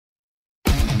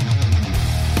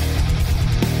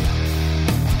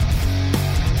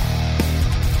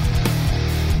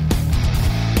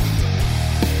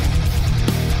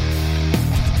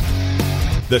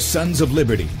The Sons of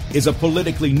Liberty is a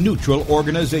politically neutral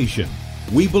organization.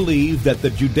 We believe that the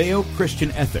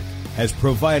Judeo-Christian ethic has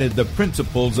provided the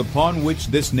principles upon which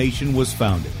this nation was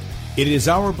founded. It is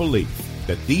our belief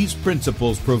that these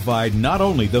principles provide not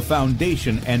only the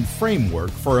foundation and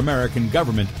framework for American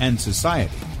government and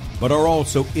society, but are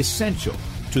also essential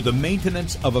to the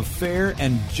maintenance of a fair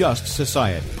and just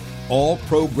society. All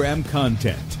program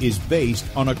content is based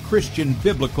on a Christian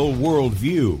biblical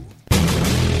worldview.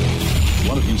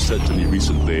 One of you said to me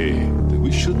recently that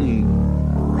we shouldn't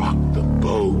rock the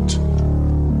boat.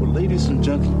 Well, ladies and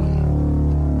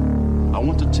gentlemen, I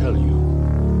want to tell you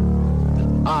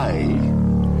that I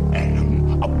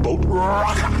am a boat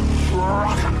rocker.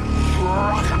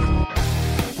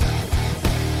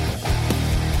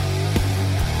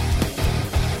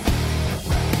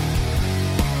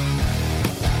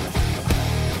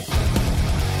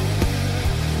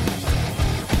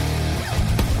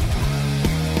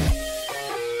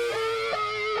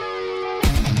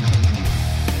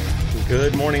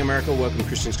 Good morning, America. Welcome,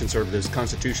 Christians, conservatives,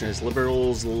 constitutionists,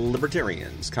 liberals,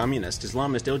 libertarians, communists,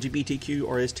 Islamists, LGBTQ,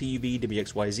 RSTUV,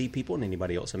 WXYZ people, and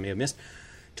anybody else I may have missed,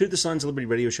 to the Sons of Liberty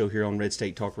radio show here on Red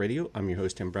State Talk Radio. I'm your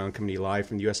host, Tim Brown, coming to you live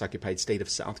from the U.S.-occupied state of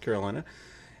South Carolina.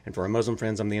 And for our Muslim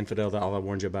friends, I'm the infidel that Allah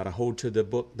warned you about. I hold to the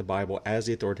book, the Bible, as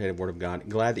the authoritative Word of God.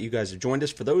 Glad that you guys have joined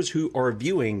us. For those who are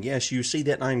viewing, yes, you see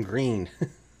that I'm green.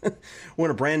 We're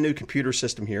in a brand new computer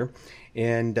system here.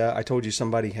 And I told you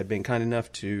somebody had been kind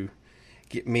enough to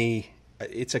get me,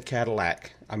 it's a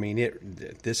Cadillac. I mean,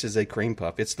 this is a cream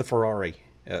puff. It's the Ferrari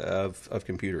of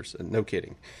computers. No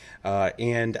kidding.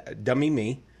 And dummy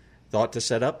me thought to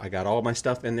set up. I got all my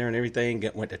stuff in there and everything.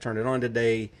 Went to turn it on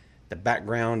today. The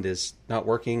background is not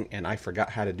working, and I forgot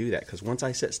how to do that because once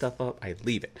I set stuff up, I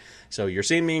leave it. So you're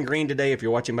seeing me in green today if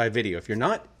you're watching by video. If you're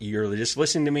not, you're just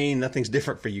listening to me. Nothing's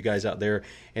different for you guys out there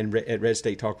at Red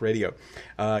State Talk Radio.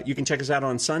 You can check us out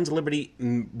on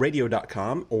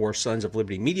sonsoflibertyradio.com or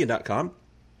sonsoflibertymedia.com.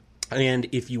 And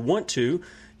if you want to,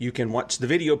 you can watch the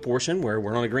video portion where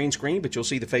we're on a green screen, but you'll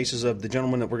see the faces of the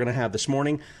gentlemen that we're going to have this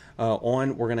morning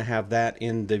on. We're going to have that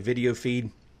in the video feed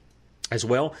as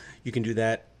well. You can do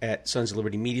that at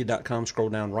sonsoflibertymedia.com. Scroll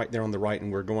down right there on the right, and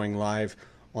we're going live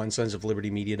on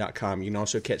sonsoflibertymedia.com. You can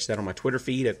also catch that on my Twitter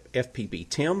feed at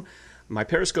FPPTim. My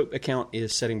Periscope account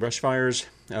is Setting Brushfires.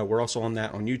 We're also on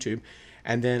that on YouTube.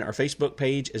 And then our Facebook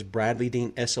page is Bradley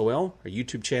Dean SOL. Our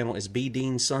YouTube channel is B.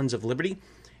 Dean Sons of Liberty.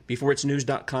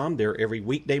 BeforeIt'sNews.com. They're every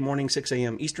weekday morning, 6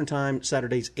 a.m. Eastern Time.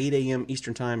 Saturdays, 8 a.m.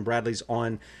 Eastern Time. Bradley's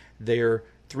on their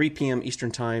 3 p.m.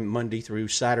 Eastern Time, Monday through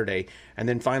Saturday. And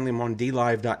then finally, I'm on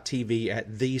DLive.tv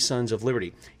at The Sons of Liberty.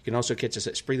 You can also catch us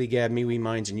at Spreely Gab, MeWe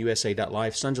Minds, and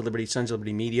USA.live, Sons of Liberty, Sons of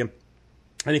Liberty Media.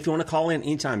 And if you want to call in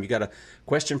anytime, you got a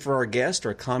question for our guest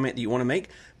or a comment that you want to make,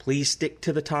 please stick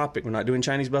to the topic. We're not doing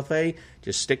Chinese buffet.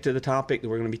 Just stick to the topic that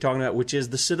we're going to be talking about, which is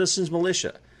the Citizens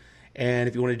Militia. And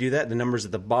if you want to do that, the number's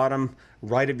at the bottom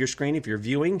right of your screen. If you're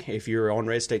viewing, if you're on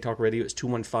Red State Talk Radio, it's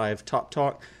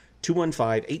 215-TOP-TALK.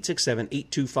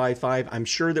 215-867-8255. I'm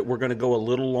sure that we're going to go a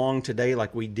little long today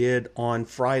like we did on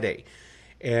Friday.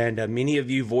 And many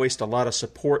of you voiced a lot of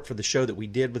support for the show that we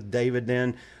did with David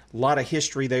then. A lot of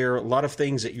history there, a lot of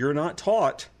things that you're not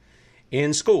taught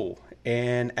in school.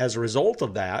 And as a result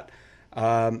of that,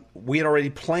 we had already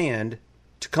planned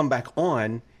to come back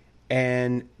on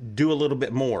and do a little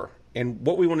bit more. And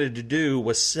what we wanted to do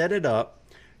was set it up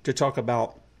to talk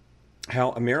about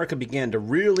how America began to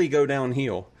really go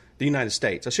downhill. The United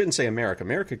States. I shouldn't say America.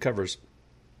 America covers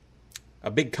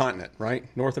a big continent, right?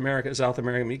 North America, South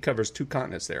America. I mean, it covers 2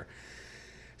 continents there.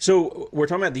 So we're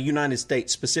talking about the United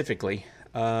States specifically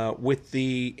with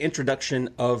the introduction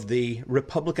of the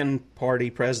Republican Party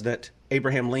President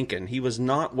Abraham Lincoln. He was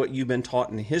not what you've been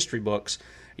taught in the history books.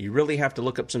 You really have to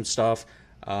look up some stuff,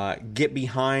 get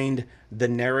behind the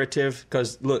narrative,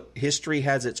 because, look, history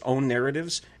has its own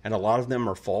narratives, and a lot of them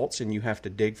are false, and you have to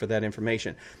dig for that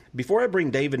information. Before I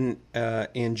bring David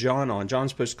and John on,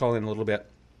 John's supposed to call in a little bit.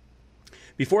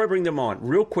 Before I bring them on,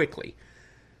 real quickly,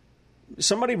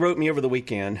 somebody wrote me over the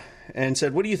weekend and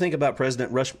said, what do you think about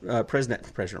President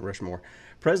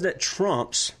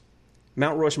Trump's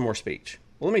Mount Rushmore speech?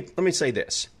 Well, let me say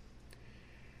this.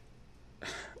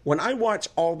 When I watch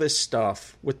all this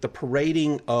stuff with the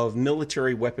parading of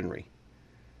military weaponry,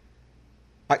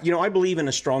 I believe in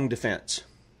a strong defense.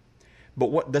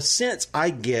 But what the sense I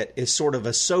get is sort of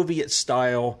a Soviet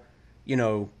style,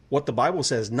 what the Bible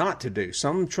says not to do.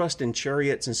 Some trust in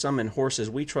chariots and some in horses.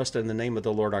 We trust in the name of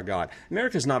the Lord our God.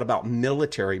 America's not about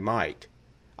military might.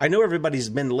 I know everybody's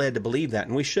been led to believe that,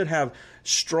 and we should have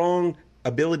strong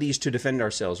abilities to defend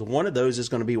ourselves. One of those is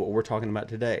going to be what we're talking about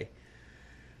today.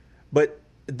 But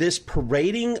this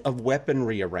parading of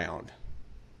weaponry around.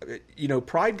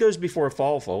 Pride goes before a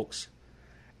fall, folks.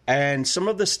 And some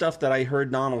of the stuff that I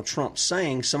heard Donald Trump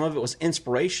saying, some of it was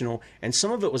inspirational, and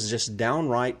some of it was just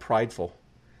downright prideful.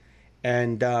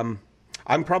 And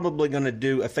I'm probably going to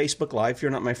do a Facebook Live. If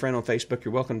you're not my friend on Facebook,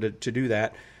 you're welcome to do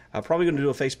that. I'm probably going to do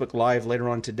a Facebook Live later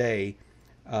on today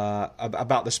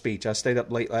about the speech. I stayed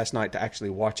up late last night to actually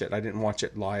watch it. I didn't watch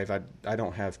it live. I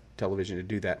don't have television to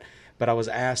do that. But I was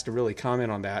asked to really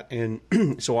comment on that, and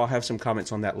so I'll have some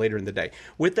comments on that later in the day.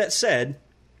 With that said,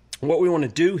 what we want to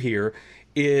do here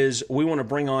is we want to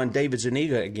bring on David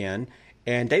Zuniga again.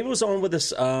 And David was on with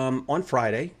us on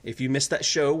Friday. If you missed that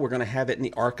show, we're going to have it in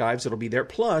the archives. It'll be there.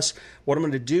 Plus, what I'm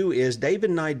going to do is David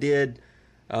and I did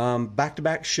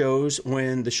back-to-back shows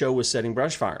when the show was setting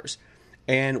brush fires.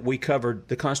 And we covered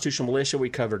the constitutional militia. We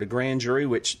covered a grand jury,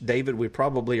 which, David, we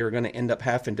probably are going to end up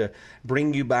having to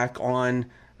bring you back on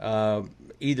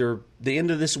either the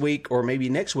end of this week or maybe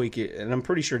next week. And I'm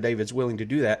pretty sure David's willing to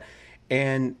do that.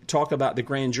 And talk about the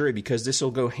grand jury, because this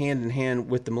will go hand in hand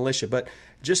with the militia. But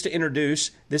just to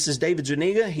introduce, this is David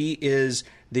Zuniga. He is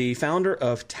the founder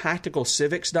of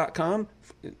TacticalCivics.com.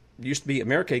 It used to be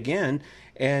America Again.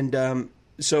 And and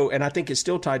I think it's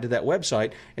still tied to that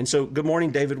website. And so, good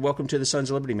morning, David. Welcome to the Sons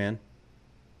of Liberty, man.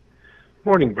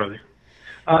 Morning, brother.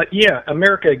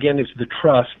 America Again is the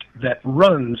trust that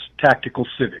runs Tactical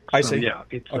Civics. I see.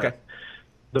 It's okay.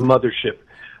 The mothership.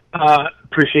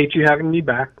 Appreciate you having me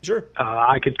back. Sure.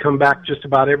 I could come back just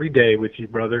about every day with you,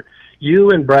 brother. You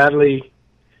and Bradley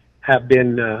have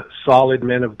been solid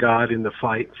men of God in the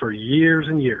fight for years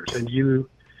and years, and you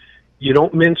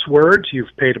don't mince words.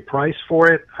 You've paid a price for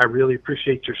it. I really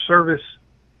appreciate your service,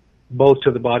 both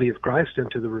to the body of Christ and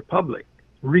to the Republic.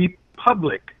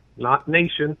 Republic, not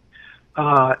nation.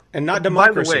 And not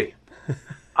democracy. By the way,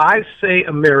 I say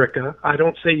America. I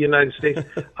don't say United States.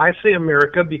 I say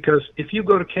America because if you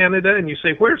go to Canada and you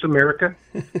say, "Where's America?"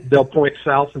 they'll point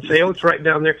south and say, "Oh, it's right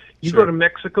down there." You Sure. go to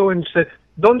Mexico and you say,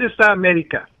 "¿Dónde está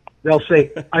América?" They'll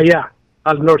say, "Allá,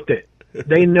 al norte."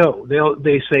 They know.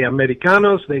 They say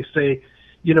Americanos. They say,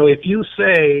 if you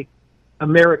say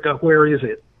America, where is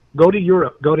it? Go to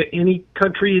Europe. Go to any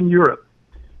country in Europe,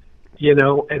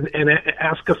 and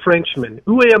ask a Frenchman,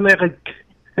 "Où est Amérique?"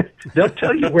 They'll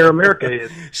tell you where America is.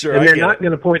 Sure, and they're not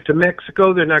going to point to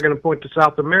Mexico. They're not going to point to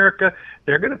South America.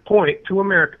 They're going to point to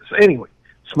America. So anyway,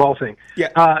 small thing.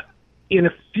 Yeah. In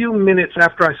a few minutes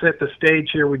after I set the stage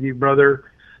here with you, brother,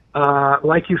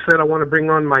 like you said, I want to bring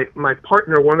on my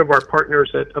partner, one of our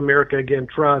partners at America Again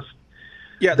Trust,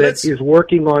 that is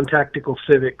working on Tactical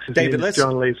Civics. His David, name is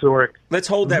John Lazoric. Let's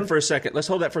hold that for a second.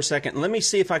 Let me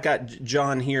see if I got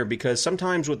John here, because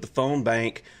sometimes with the phone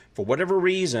bank, for whatever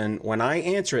reason, when I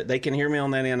answer it, they can hear me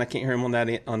on that end. I can't hear him on that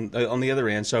end, on the other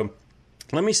end. So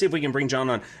let me see if we can bring John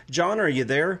on. John, are you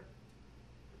there?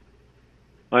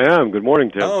 I am. Good morning,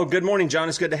 Tim. Oh, good morning, John.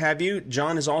 It's good to have you.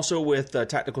 John is also with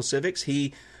Tactical Civics.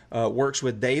 He works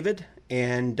with David.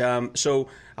 And so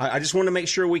I just want to make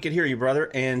sure we could hear you,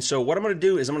 brother. And so what I'm going to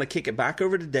do is I'm going to kick it back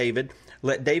over to David,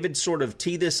 let David sort of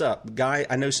tee this up. Guy,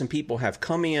 I know some people have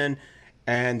come in,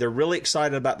 and they're really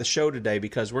excited about the show today,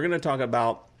 because we're going to talk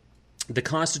about the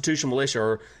Constitutional Militia,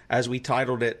 or as we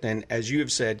titled it, and as you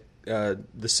have said,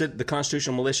 the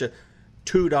Constitutional Militia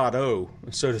 2.0,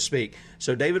 so to speak.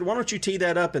 So, David, why don't you tee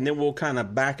that up, and then we'll kind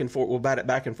of back and forth. We'll bat it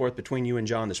back and forth between you and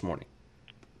John this morning.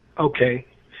 Okay.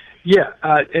 Yeah,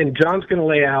 and John's going to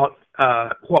lay out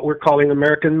what we're calling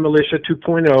American Militia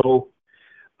 2.0.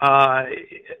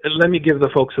 Let me give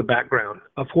the folks a background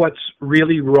of what's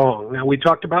really wrong. Now, we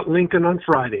talked about Lincoln on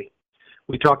Friday.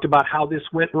 We talked about how this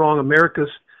went wrong. America's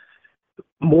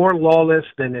more lawless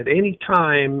than at any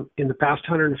time in the past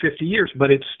 150 years,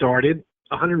 but it started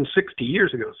 160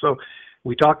 years ago. So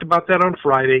we talked about that on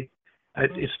Friday.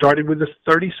 It started with the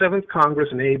 37th Congress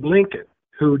and Abe Lincoln,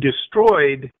 who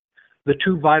destroyed the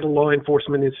two vital law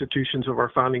enforcement institutions of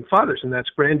our founding fathers, and that's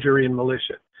grand jury and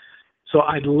militia. So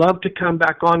I'd love to come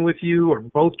back on with you, or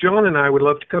both John and I would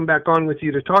love to come back on with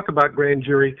you to talk about grand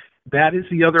jury. That is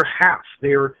the other half.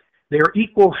 They are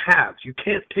equal halves. You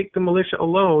can't take the militia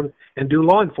alone and do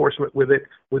law enforcement with it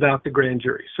without the grand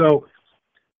jury. So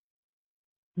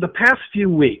the past few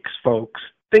weeks, folks,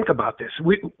 think about this.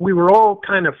 We were all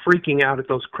kind of freaking out at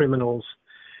those criminals,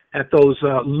 at those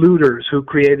looters who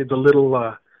created the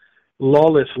little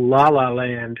lawless la-la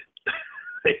land.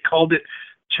 They called it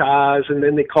Chaz, and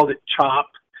then they called it CHOP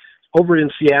over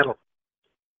in Seattle.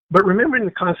 But remember, in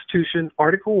the Constitution,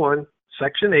 Article 1,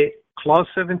 Section 8, Clause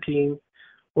 17,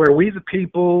 where we the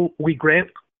people, we grant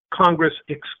Congress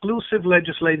exclusive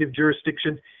legislative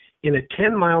jurisdiction in a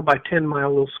 10-mile by 10-mile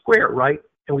little square, right?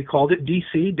 And we called it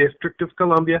D.C., District of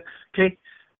Columbia. Okay,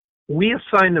 We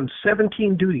assign them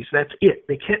 17 duties. That's it.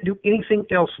 They can't do anything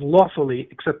else lawfully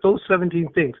except those 17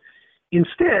 things.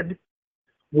 Instead,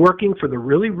 working for the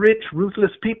really rich,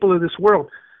 ruthless people of this world,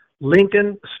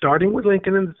 Lincoln, starting with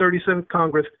Lincoln in the 37th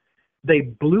Congress, they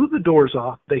blew the doors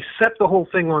off. They set the whole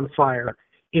thing on fire.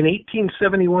 In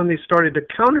 1871, they started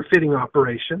a counterfeiting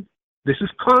operation. This is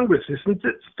Congress. This isn't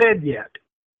the Fed yet.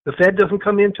 The Fed doesn't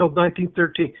come in until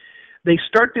 1913. They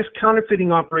start this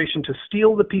counterfeiting operation to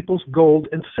steal the people's gold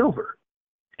and silver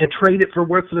and trade it for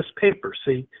worthless paper,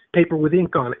 see, paper with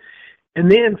ink on it.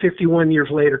 And then 51 years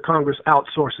later, Congress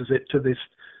outsources it to this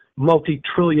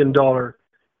multi-trillion-dollar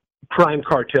crime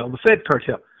cartel, the Fed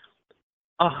cartel.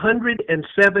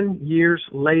 107 years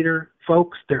later,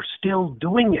 folks, they're still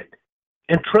doing it.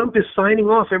 And Trump is signing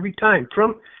off every time.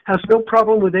 Trump has no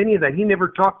problem with any of that. He never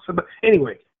talks about...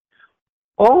 Anyway,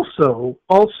 also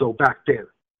back then,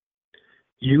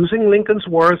 using Lincoln's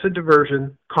war as a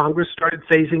diversion, Congress started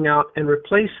phasing out and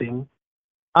replacing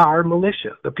our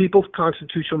militia, the People's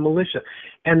Constitutional Militia.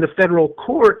 And the federal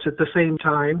courts at the same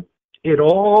time, it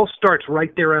all starts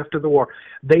right there after the war.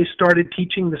 They started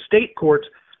teaching the state courts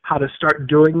how to start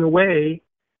doing away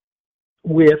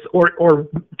with or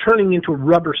turning into a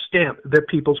rubber stamp their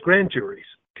people's grand juries.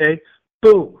 Okay?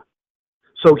 Boom.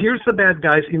 So here's the bad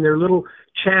guys in their little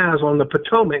chaz on the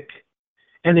Potomac.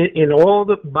 And in all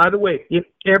the, by the way, in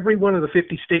every one of the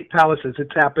 50 state palaces,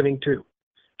 it's happening too.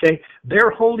 Okay?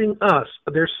 They're holding us,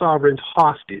 their sovereigns,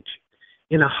 hostage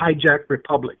in a hijacked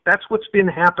republic. That's what's been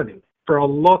happening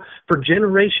for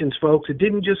generations, folks. It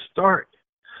didn't just start.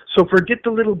 So forget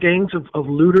the little gangs of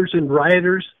looters and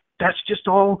rioters. That's just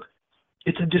all,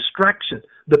 it's a distraction.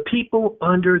 The people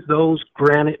under those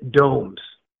granite domes,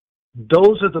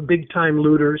 those are the big-time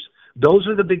looters. Those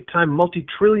are the big-time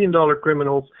multi-trillion-dollar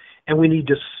criminals, and we need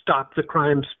to stop the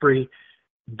crime spree.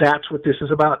 That's what this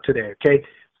is about today, okay?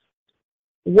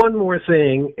 One more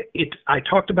thing. I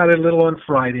talked about it a little on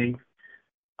Friday.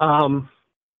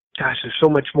 Gosh, there's so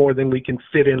much more than we can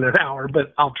fit in an hour,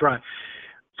 but I'll try.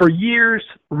 For years,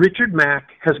 Richard Mack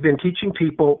has been teaching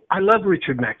people. I love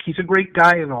Richard Mack. He's a great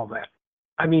guy and all that.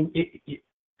 I mean,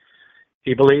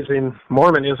 he believes in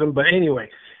Mormonism, but anyway,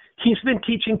 he's been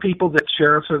teaching people that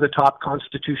sheriffs are the top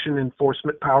Constitution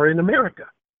enforcement power in America.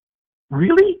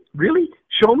 Really? Really?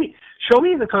 Show me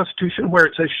in the Constitution where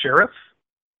it says sheriff.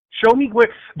 Show me where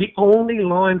the only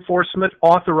law enforcement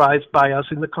authorized by us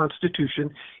in the Constitution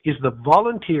is the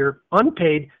volunteer,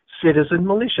 unpaid citizen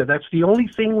militia. That's the only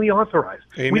thing we authorize.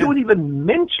 Amen. We don't even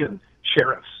mention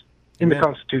sheriffs in the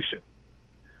Constitution.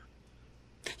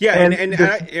 Yeah,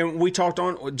 and we talked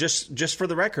on, just for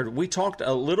the record, we talked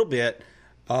a little bit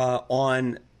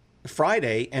on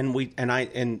Friday, and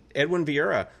Edwin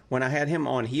Vieira, when I had him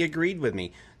on, he agreed with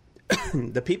me.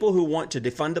 The people who want to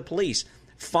defund the police,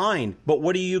 fine, but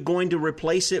what are you going to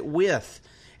replace it with?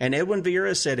 And Edwin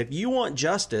Vieira said, if you want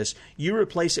justice, you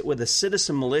replace it with a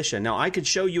citizen militia. Now, I could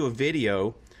show you a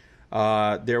video.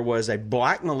 There was a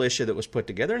black militia that was put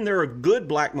together, and there are good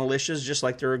black militias, just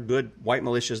like there are good white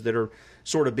militias that are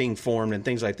sort of being formed and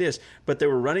things like this. But they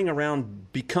were running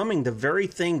around becoming the very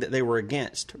thing that they were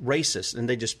against, racist, and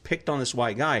they just picked on this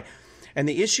white guy. And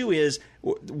the issue is,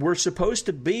 we're supposed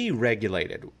to be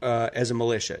regulated as a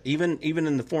militia, even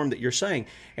in the form that you're saying.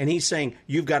 And he's saying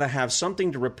you've got to have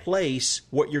something to replace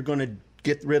what you're going to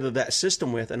get rid of that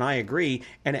system with. And I agree.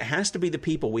 And it has to be the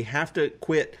people. We have to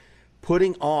quit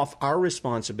putting off our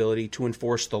responsibility to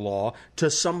enforce the law to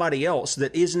somebody else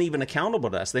that isn't even accountable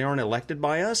to us. They aren't elected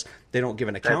by us. They don't give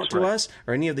an account to us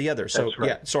or any of the others. So,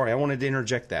 yeah, sorry, I wanted to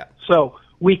interject that. So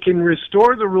we can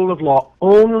restore the rule of law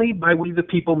only by we, the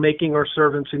people making our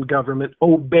servants in government,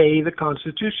 obey the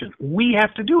Constitution. We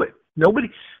have to do it.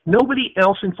 Nobody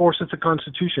else enforces the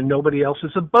Constitution. Nobody else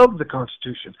is above the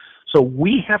Constitution. So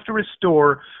we have to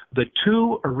restore the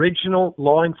two original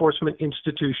law enforcement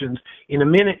institutions. In a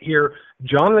minute here,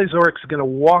 John Lazorek is going to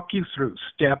walk you through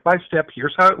step by step.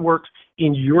 Here's how it works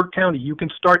in your county. You can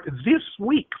start this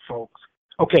week, folks.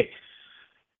 Okay.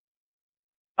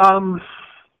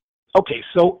 Okay,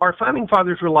 so our founding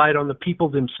fathers relied on the people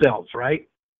themselves, right?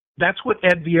 That's what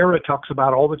Ed Vieira talks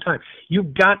about all the time.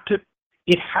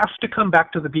 It has to come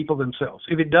back to the people themselves.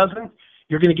 If it doesn't,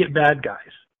 you're going to get bad guys.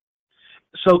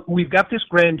 So we've got this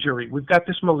grand jury, we've got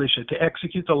this militia to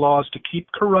execute the laws to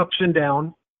keep corruption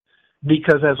down,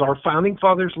 because as our founding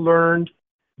fathers learned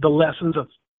the lessons of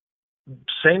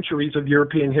centuries of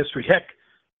European history, heck,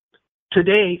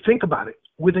 today, think about it,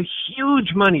 with the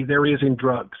huge money there is in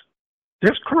drugs,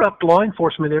 there's corrupt law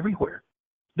enforcement everywhere.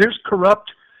 There's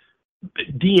corrupt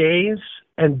DAs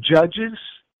and judges.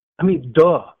 I mean,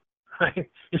 duh. Right?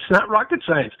 It's not rocket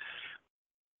science.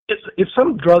 if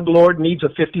some drug lord needs a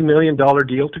 $50 million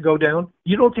deal to go down,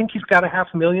 you don't think he's got a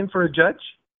 $500,000 for a judge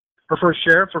or for a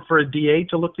sheriff or for a DA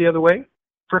to look the other way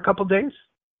for a couple of days?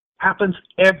 Happens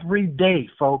every day,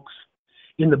 folks.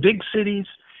 In the big cities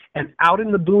and out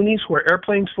in the boonies where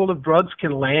airplanes full of drugs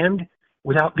can land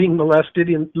without being molested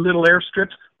in little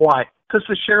airstrips. Why? Because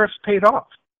the sheriff's paid off.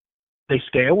 They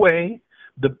stay away.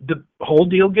 The whole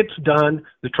deal gets done.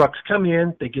 The trucks come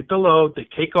in. They get the load. They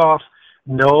take off.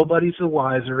 Nobody's the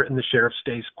wiser, and the sheriff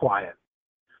stays quiet.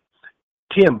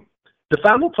 Tim, the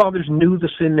Founding Fathers knew the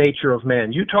sin nature of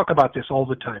man. You talk about this all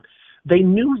the time. They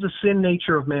knew the sin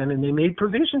nature of man, and they made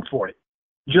provision for it,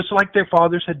 just like their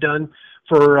fathers had done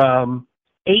for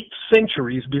 8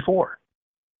 centuries before,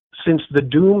 since the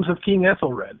dooms of King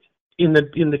Ethelred in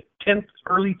the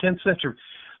early 10th century.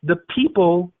 The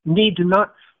people need to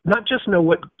not just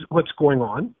know what's going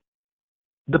on.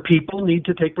 The people need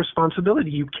to take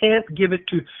responsibility. You can't give it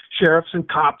to sheriffs and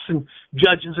cops and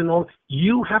judges and all.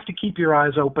 You have to keep your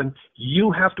eyes open.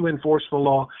 You have to enforce the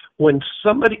law. When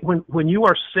you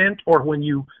are sent or when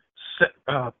you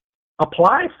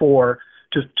apply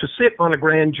to sit on a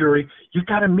grand jury, you've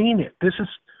got to mean it.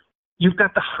 You've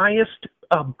got the highest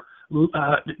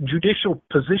judicial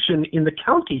position in the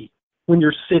county when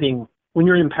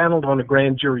you're impaneled on a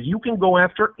grand jury. You can go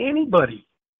after anybody.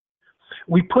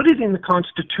 We put it in the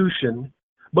Constitution,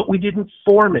 but we didn't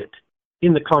form it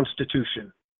in the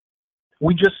Constitution.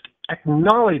 We just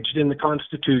acknowledged in the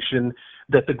Constitution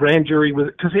that the grand jury was,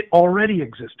 because it already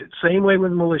existed. Same way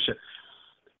with militia.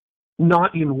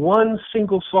 Not in one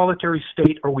single solitary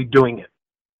state are we doing it.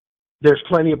 There's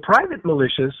plenty of private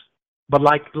militias, but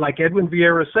like Edwin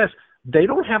Vieira says, they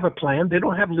don't have a plan. They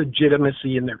don't have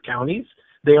legitimacy in their counties.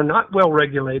 They are not well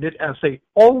regulated, as they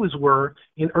always were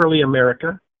in early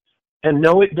America. And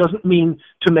no, it doesn't mean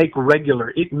to make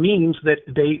regular. It means that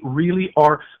they really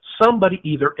are somebody,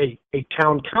 either a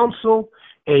town council,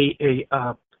 a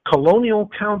colonial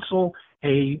council,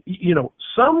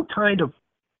 some kind of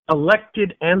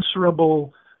elected,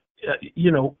 answerable,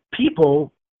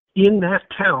 people in that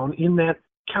town, in that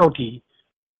county,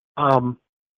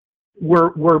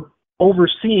 were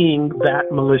overseeing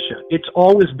that militia. It's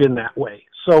always been that way.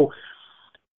 So,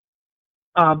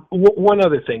 one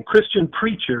other thing, Christian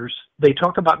preachers, they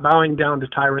talk about bowing down to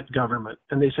tyrant government,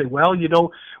 and they say, well,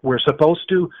 we're supposed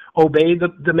to obey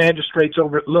the magistrates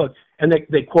over, look, and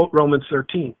they quote Romans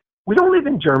 13. We don't live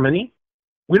in Germany.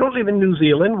 We don't live in New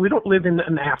Zealand. We don't live in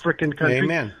an African country.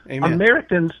 Amen.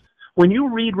 Americans, when you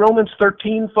read Romans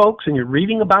 13, folks, and you're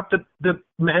reading about the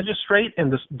magistrate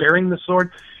and bearing the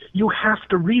sword, you have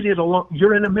to read it along.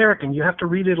 You're an American. You have to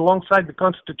read it alongside the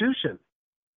Constitution.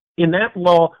 In that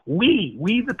law,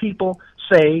 we the people,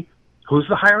 say, who's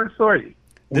the higher authority?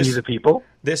 We the people.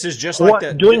 This is just like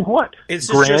what? It's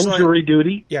grand jury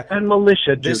duty and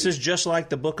militia duty. This is just like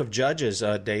the book of Judges,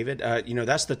 David.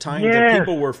 That's the time that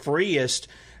people were freest.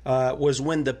 Was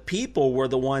when the people were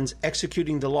the ones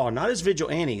executing the law, not as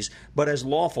vigilantes, but as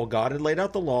lawful. God had laid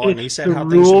out the law, and He said how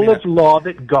things should be done. It's the rule of law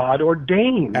that God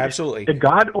ordained. Absolutely. That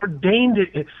God ordained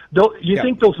it. You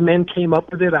think those men came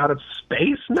up with it out of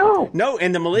space? No. No,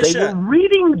 and the militia... They were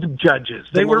reading the Judges.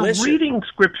 They were reading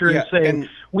Scripture and saying,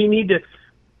 we need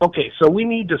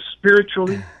to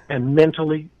spiritually and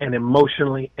mentally and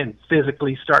emotionally and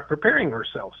physically start preparing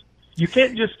ourselves. You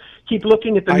can't just keep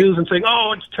looking at the news and saying,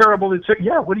 "Oh, it's terrible."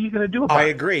 What are you going to do about it? I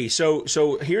agree. So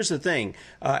here's the thing,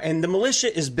 and the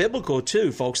militia is biblical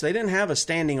too, folks. They didn't have a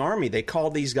standing army. They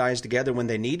called these guys together when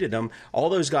they needed them. All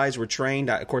those guys were trained.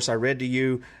 Of course, I read to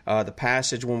you the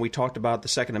passage when we talked about the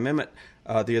Second Amendment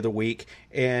the other week,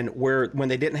 and when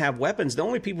they didn't have weapons, the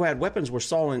only people who had weapons were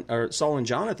Saul and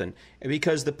Jonathan,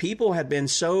 because the people had been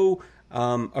so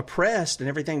oppressed and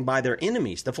everything by their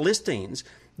enemies, the Philistines,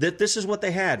 that this is what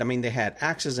they had. I mean, they had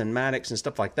axes and mattocks and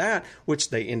stuff like that, which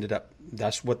they ended up,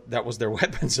 that was their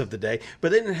weapons of the day,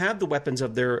 but they didn't have the weapons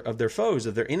of their foes,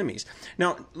 of their enemies.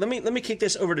 Now, let me kick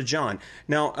this over to John.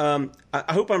 Now,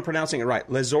 I hope I'm pronouncing it right.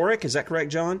 Lezoric, is that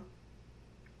correct, John?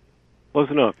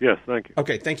 Close enough. Yes, thank you.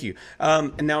 Okay, thank you.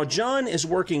 And now John is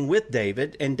working with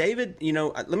David, and David,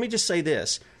 let me just say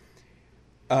this.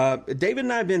 David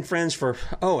and I have been friends for,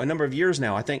 a number of years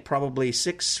now. I think probably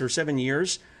 6 or 7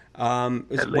 years.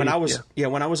 When I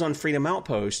was on Freedom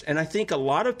Outpost, and I think a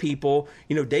lot of people,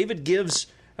 David gives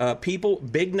people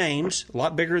big names, a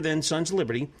lot bigger than Sons of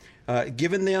Liberty,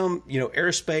 giving them,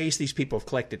 airspace. These people have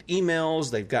collected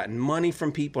emails, they've gotten money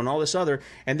from people and all this other,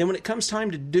 and then when it comes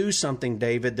time to do something,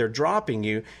 David, they're dropping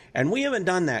you, and we haven't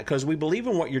done that because we believe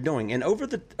in what you're doing. And over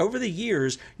the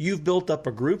years, you've built up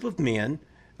a group of men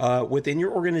within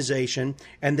your organization,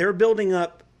 and they're building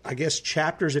up, I guess,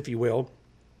 chapters, if you will,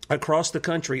 across the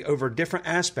country over different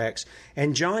aspects.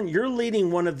 And John, you're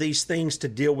leading one of these things to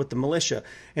deal with the militia.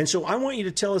 And so I want you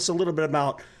to tell us a little bit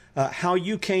about how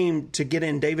you came to get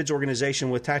in David's organization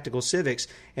with Tactical Civics,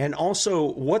 and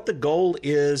also what the goal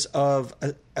is of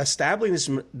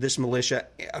establishing this militia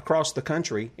across the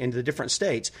country in the different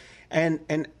states, and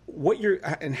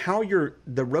how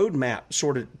the roadmap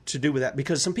sort of to do with that.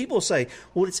 Because some people say,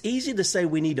 well, it's easy to say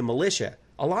we need a militia.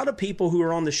 A lot of people who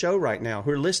are on the show right now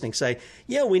who are listening say,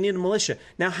 yeah, we need a militia.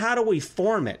 Now, how do we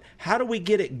form it? How do we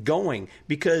get it going?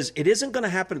 Because it isn't going to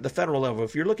happen at the federal level.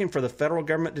 If you're looking for the federal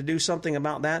government to do something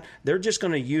about that, they're just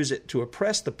going to use it to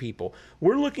oppress the people.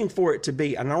 We're looking for it to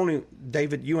be, and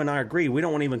David, you and I agree, we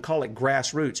don't want to even call it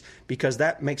grassroots, because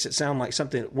that makes it sound like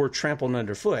something that we're trampling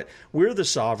underfoot. We're the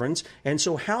sovereigns. And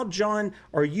so how, John,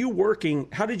 are you working?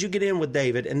 How did you get in with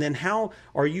David? And then how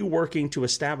are you working to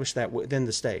establish that within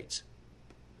the states?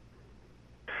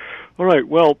 All right.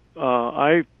 Well,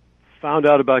 I found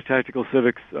out about Tactical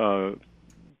Civics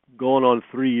going on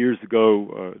 3 years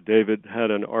ago. David had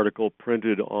an article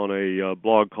printed on a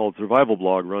blog called Survival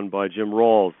Blog run by Jim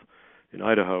Rawls in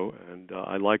Idaho, and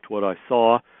I liked what I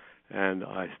saw, and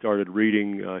I started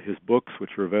reading his books,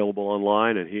 which are available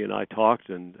online, and he and I talked,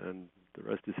 and the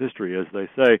rest is history, as they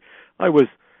say. I was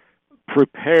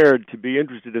prepared to be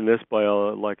interested in this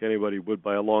like anybody would,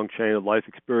 by a long chain of life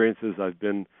experiences. I've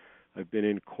been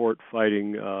in court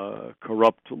fighting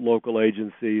corrupt local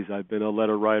agencies. I've been a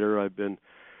letter writer. I've been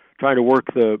trying to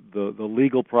work the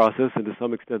legal process and to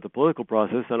some extent the political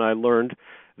process, and I learned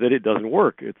that it doesn't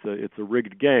work. It's a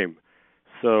rigged game.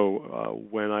 So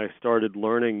when I started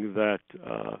learning that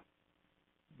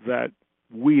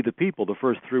we the people, the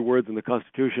first three words in the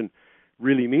Constitution,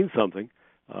 really mean something,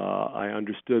 I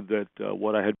understood that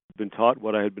what I had been taught,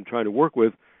 what I had been trying to work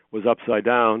with, was upside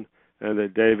down, and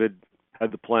that David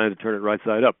had the plan to turn it right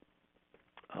side up.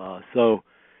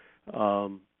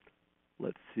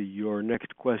 Let's see. Your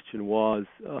next question was,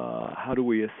 how do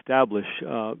we establish?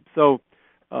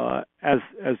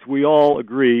 As we all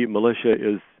agree,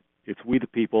 militia it's we the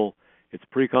people. It's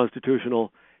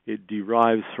pre-constitutional. It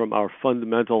derives from our from the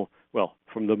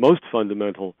most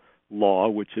fundamental law,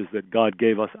 which is that God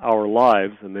gave us our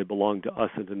lives, and they belong to us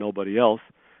and to nobody else.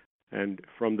 And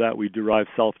from that, we derive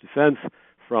self-defense.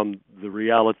 From the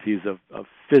realities of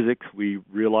physics, we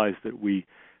realize that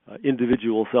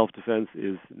individual self-defense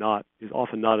is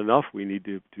often not enough. We need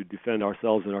to defend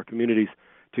ourselves and our communities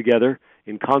together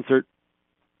in concert.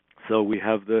 So we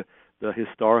have the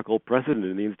historical precedent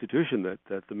in the institution that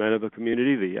the men of a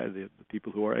community, the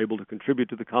people who are able to contribute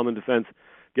to the common defense,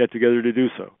 get together to do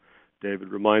so. David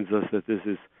reminds us that this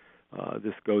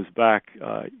goes back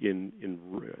in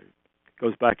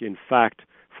fact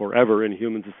forever in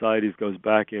human societies, goes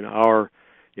back in our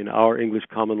English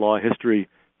common law history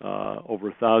over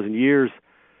 1,000 years.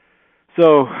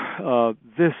 So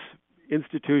this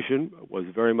institution was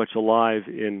very much alive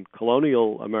in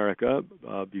colonial America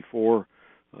before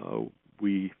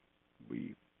we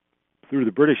threw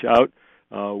the British out.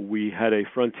 We had a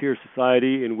frontier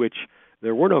society in which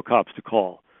there were no cops to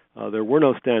call. There were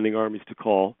no standing armies to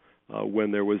call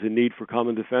when there was a need for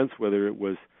common defense, whether it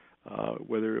was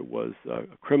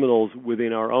criminals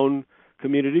within our own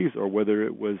communities or whether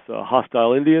it was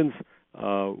hostile Indians.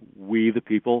 We, the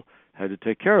people, had to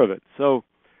take care of it. So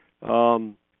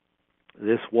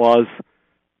this was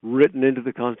written into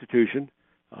the Constitution.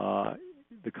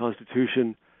 The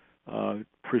Constitution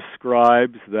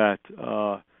prescribes that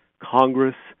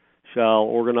Congress shall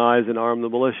organize and arm the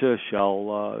militia,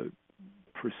 shall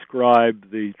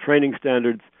prescribe the training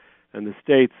standards, and the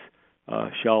states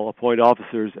shall appoint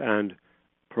officers and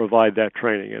provide that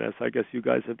training. And as I guess you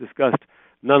guys have discussed,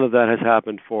 none of that has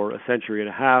happened for a century and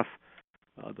a half.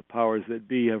 The powers that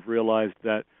be have realized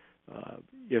that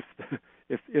if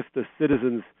the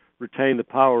citizens retain the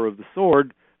power of the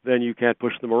sword, then you can't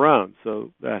push them around.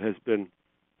 So that has been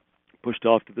pushed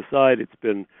off to the side.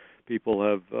 People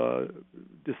have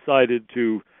decided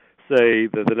to say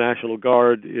that the National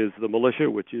Guard is the militia,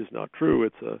 which is not true.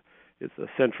 It's a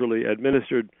centrally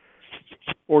administered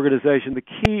organization. The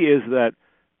key is that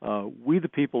we the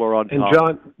people are on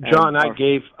top. And John, I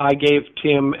gave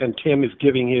Tim, and Tim is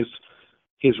giving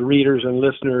his readers and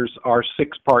listeners our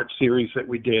 6-part series that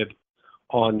we did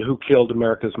on who killed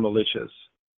America's militias.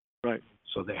 Right.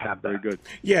 So they have that. Very good.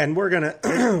 Yeah, and we're gonna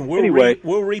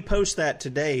we'll repost that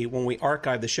today when we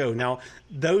archive the show. Now,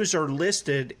 those are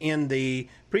listed in the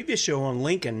previous show on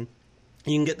Lincoln.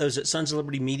 You can get those at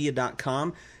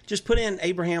sonsoflibertymedia.com. Just put in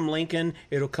Abraham Lincoln.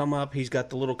 It'll come up. He's got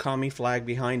the little commie flag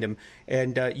behind him.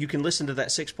 And you can listen to that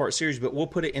 6-part series, but we'll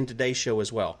put it in today's show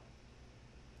as well.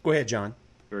 Go ahead, John.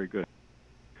 Very good.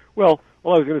 Well,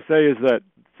 all I was going to say is that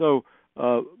So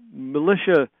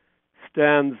militia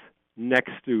stands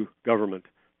next to government.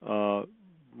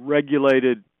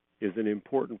 Regulated is an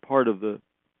important part of the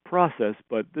process,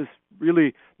 but this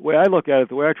really, the way I look at it,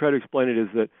 the way I try to explain it is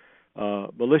that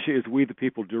militia is we the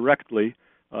people directly.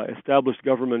 Established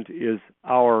government is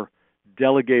our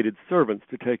delegated servants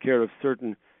to take care of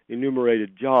certain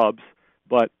enumerated jobs,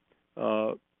 but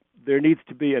there needs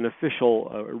to be an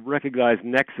official, recognized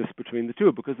nexus between the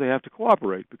two because they have to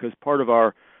cooperate. Because part of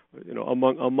our,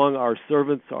 among our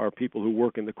servants are people who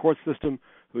work in the court system,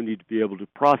 who need to be able to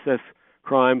process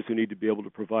crimes, who need to be able to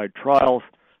provide trials.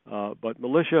 But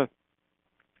militia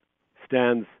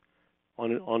stands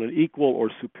on an equal or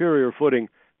superior footing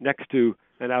next to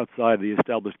and outside the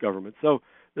established government. So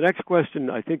the next question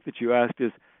I think that you asked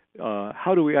is,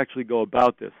 how do we actually go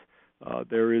about this?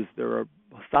 There are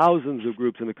thousands of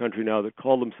groups in the country now that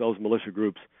call themselves militia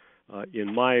groups.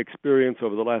 In my experience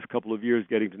over the last couple of years,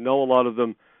 getting to know a lot of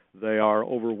them, they are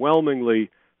overwhelmingly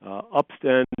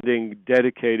upstanding,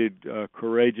 dedicated,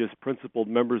 courageous, principled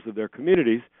members of their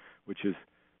communities, which is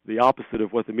the opposite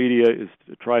of what the media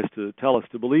tries to tell us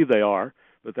to believe they are.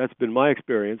 But that's been my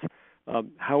experience.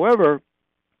 However,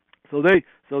 so they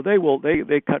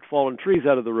cut fallen trees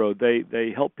out of the road.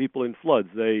 They help people in floods.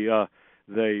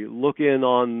 They look in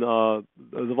on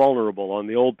the vulnerable, on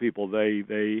the old people.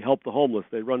 They help the homeless.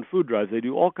 They run food drives. They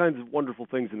do all kinds of wonderful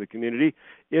things in the community.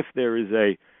 If there is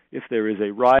a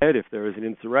riot, if there is an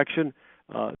insurrection,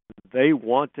 they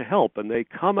want to help, and they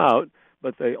come out,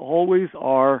 but they always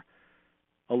are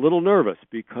a little nervous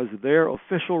because their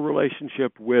official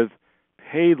relationship with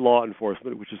paid law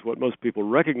enforcement, which is what most people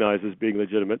recognize as being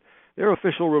legitimate, their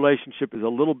official relationship is a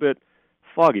little bit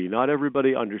foggy. Not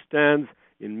everybody understands.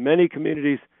 In many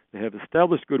communities, they have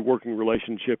established good working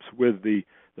relationships with the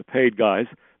paid guys,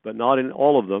 but not in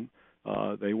all of them.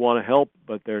 They want to help,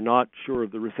 but they're not sure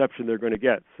of the reception they're going to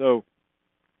get. So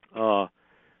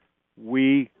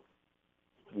we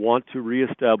want to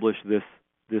reestablish this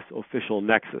official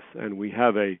nexus, and we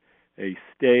have a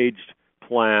staged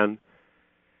plan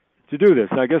to do this.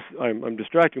 I guess I'm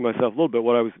distracting myself a little bit.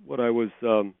 What I was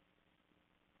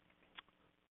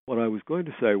going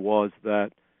to say was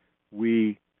that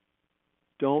we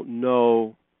don't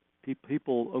know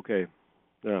people. Okay,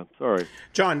 yeah, sorry,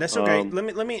 John. That's okay. Let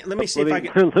me see if I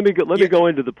can. Let me go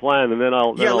into the plan, and then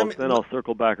I'll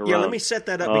circle back around. Yeah, let me set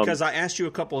that up because I asked you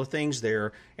a couple of things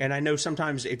there, and I know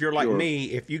sometimes if you're like me,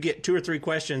 if you get 2 or 3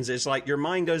 questions, it's like your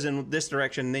mind goes in this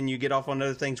direction, and then you get off on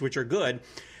other things which are good.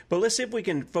 But let's see if we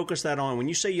can focus that on. When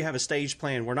you say you have a staged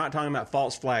plan, we're not talking about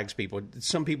false flags, people.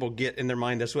 Some people get in their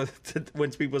mind that's what when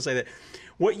people say that.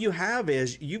 What you have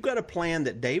is you've got a plan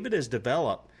that David has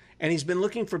developed, and he's been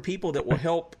looking for people that will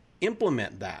help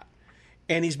implement that.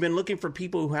 And he's been looking for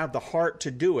people who have the heart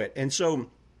to do it. And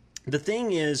so the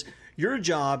thing is, your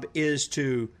job is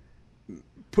to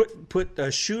put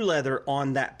a shoe leather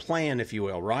on that plan, if you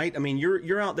will, right? I mean,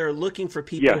 you're out there looking for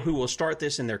people who will start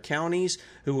this in their counties,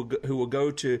 who will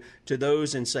go to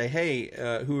those and say, hey,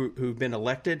 who've been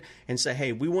elected, and say,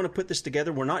 hey, we want to put this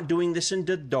together. We're not doing this in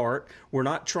the dark. We're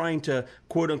not trying to,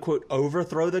 quote unquote,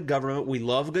 overthrow the government. We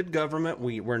love good government.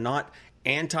 We're not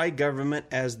anti-government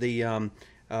as the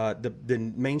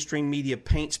mainstream media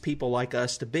paints people like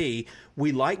us to be.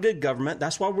 We like good government.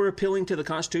 That's why we're appealing to the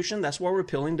Constitution. That's why we're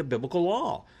appealing to biblical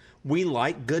law. We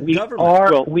like good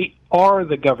government. We are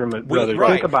the government, brother.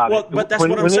 Right. Think about it. But that's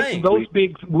what I'm saying. Those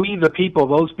big, we the people,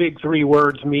 those big 3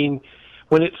 words mean,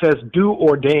 when it says do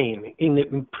ordain in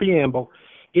the preamble,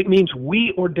 it means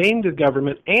we ordain the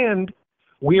government, and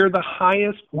we are the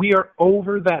highest, we are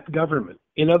over that government.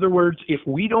 In other words, if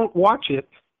we don't watch it,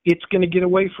 it's going to get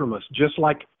away from us, just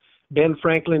like Ben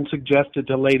Franklin suggested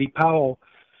to Lady Powell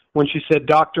when she said,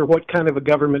 Doctor, what kind of a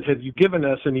government have you given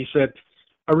us? And he said,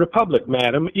 a republic,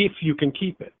 madam, if you can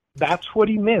keep it. That's what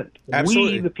he meant.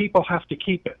 Absolutely. We, the people, have to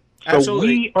keep it. So Absolutely.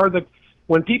 we are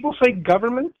when people say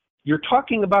government, you're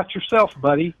talking about yourself,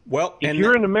 buddy. Well, if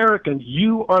you're an American,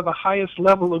 you are the highest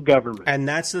level of government. And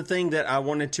that's the thing that I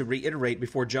wanted to reiterate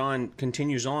before John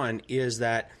continues on, is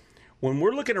that when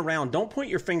we're looking around, don't point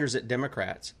your fingers at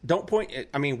Democrats. Don't point.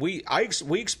 I mean, we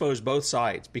expose both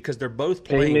sides because they're both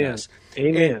playing us.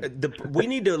 Amen. We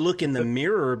need to look in the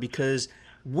mirror because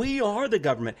we are the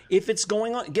government. If it's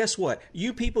going on, guess what?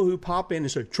 You people who pop in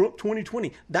and say Trump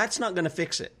 2020, that's not going to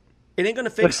fix it. It ain't going to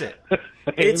fix it.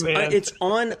 It's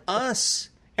on us.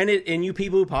 And you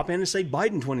people who pop in and say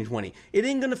Biden 2020, it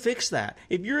ain't going to fix that.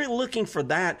 If you're looking for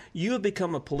that, you have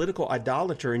become a political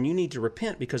idolater, and you need to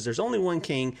repent because there's only one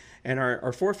king, and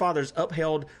our forefathers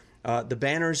upheld the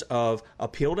banners of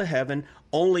appeal to heaven,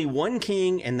 only one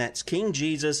king, and that's King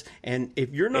Jesus. And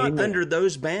if you're not under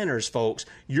those banners, folks,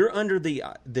 you're under the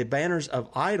banners of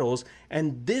idols.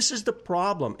 And this is the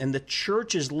problem. And the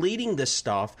church is leading this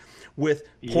stuff with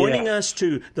pointing us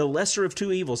to the lesser of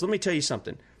two evils. Let me tell you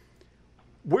something.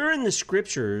 Where in the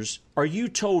scriptures are you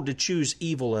told to choose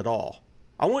evil at all?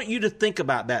 I want you to think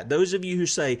about that. Those of you who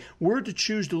say, we're to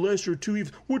choose the lesser of two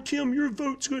evils. Well, Tim, your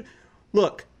vote's good.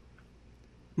 Look,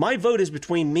 my vote is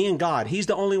between me and God. He's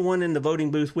the only one in the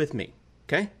voting booth with me.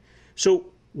 Okay? So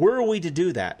where are we to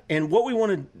do that? And what we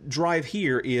want to drive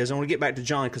here is, I want to get back to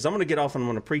John because I'm going to get off and I'm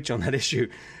going to preach on that issue.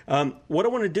 What I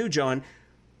want to do, John,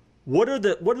 what are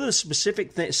the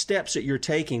specific steps that you're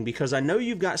taking? Because I know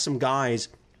you've got some guys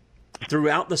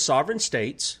throughout the sovereign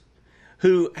states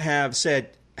who have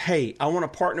said, hey, I want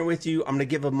to partner with you. I'm going to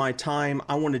give them my time.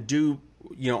 I want to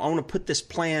put this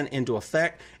plan into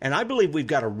effect. And I believe we've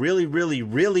got a really, really,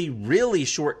 really, really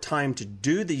short time to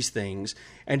do these things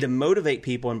and to motivate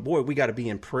people. And boy, we got to be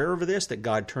in prayer over this, that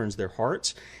God turns their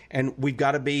hearts. And we've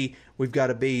got to be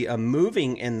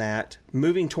moving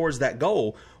towards that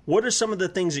goal. What are some of the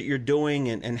things that you're doing,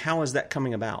 and how is that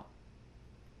coming about?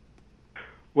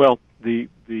 Well,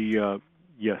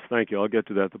 yes, thank you. I'll get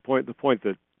to that. The point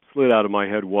that slid out of my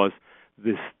head was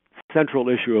this central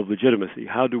issue of legitimacy.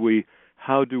 How do we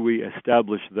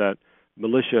establish that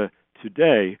militia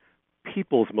today,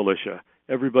 people's militia,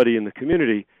 everybody in the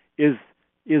community, is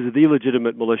the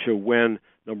legitimate militia when,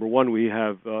 number one, we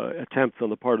have attempts on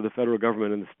the part of the federal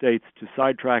government and the states to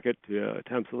sidetrack it,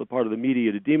 attempts on the part of the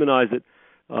media to demonize it,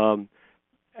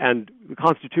 and the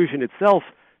Constitution itself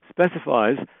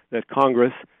specifies that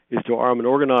Congress is to arm and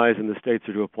organize and the states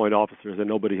are to appoint officers, and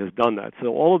nobody has done that. So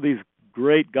all of these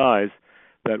great guys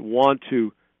that want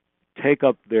to take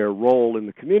up their role in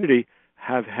the community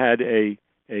have had a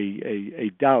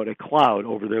doubt, a cloud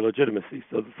over their legitimacy.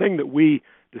 So the thing that we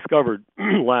discovered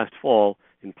last fall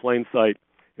in plain sight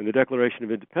in the Declaration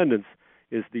of Independence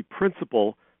is the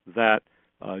principle that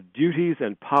duties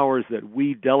and powers that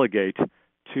we delegate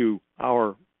to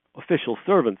our official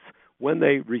servants, when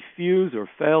they refuse or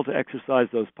fail to exercise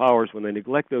those powers, when they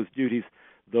neglect those duties,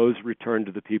 those return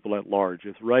to the people at large.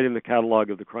 It's right in the catalog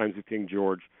of the crimes of King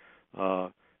George.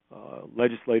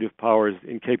 Legislative powers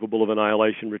incapable of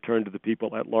annihilation return to the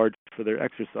people at large for their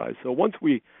exercise. So once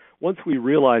we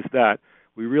realized that,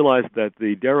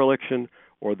 the dereliction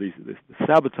or the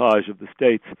sabotage of the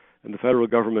states and the federal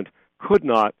government could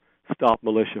not stop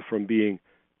militia from being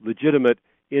legitimate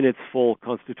in its full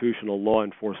constitutional law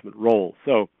enforcement role.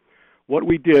 So what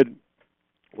we did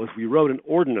was we wrote an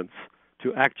ordinance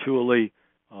to actually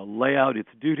lay out its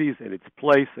duties and its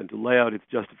place, and to lay out its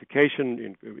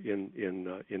justification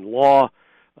in law.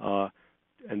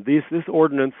 And this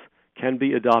ordinance can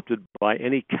be adopted by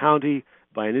any county,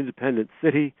 by an independent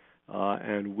city,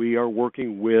 and we are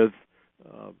working with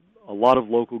a lot of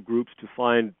local groups to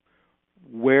find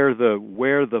where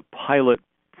the pilot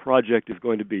project is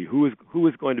going to be, who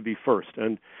is going to be first,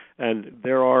 and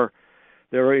there are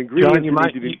ingredients. John,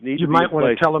 you might want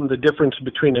to tell them the difference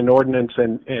between an ordinance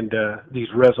and these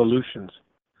resolutions.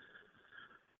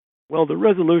 Well, the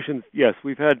resolutions, yes,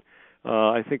 we've had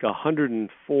I think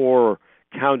 104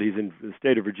 counties in the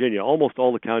state of Virginia. Almost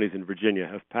all the counties in Virginia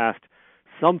have passed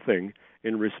something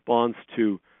in response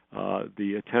to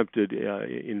the attempted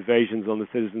invasions on the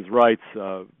citizens' rights,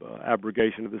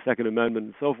 abrogation of the Second Amendment,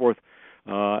 and so forth.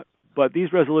 But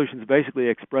these resolutions basically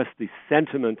express the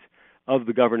sentiment of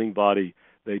the governing body.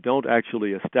 They don't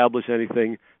actually establish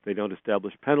anything. They don't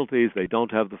establish penalties. They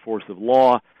don't have the force of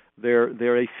law. They're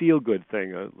a feel-good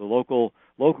thing. The local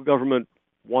government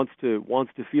wants to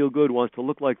feel good, wants to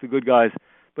look like the good guys,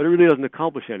 but it really doesn't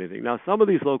accomplish anything. Now, some of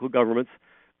these local governments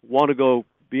want to go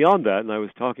beyond that, and I was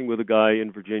talking with a guy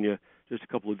in Virginia just a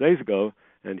couple of days ago,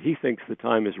 and he thinks the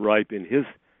time is ripe in his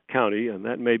county, and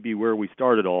that may be where we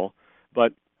start it all.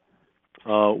 But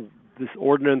this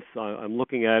ordinance, I'm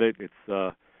looking at it.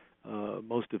 It's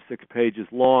most of 6 pages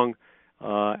long,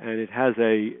 and it has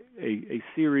a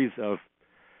series of,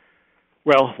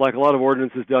 well, like a lot of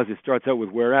ordinances does, it starts out with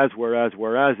whereas.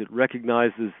 It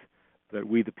recognizes that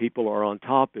we, the people, are on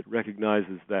top. It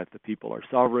recognizes that the people are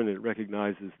sovereign. It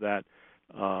recognizes that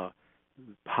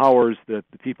powers that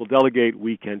the people delegate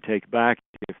we can take back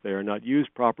if they are not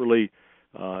used properly.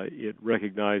 It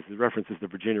references the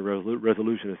Virginia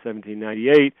Resolution of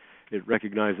 1798. It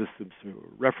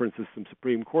references some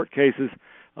Supreme Court cases,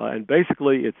 and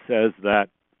basically it says that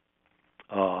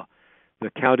the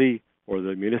county or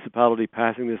the municipality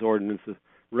passing this ordinance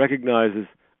recognizes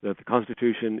that the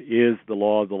Constitution is the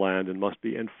law of the land and must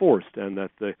be enforced, and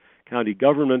that the county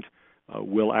government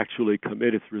will actually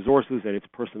commit its resources and its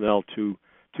personnel to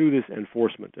this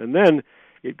enforcement. And then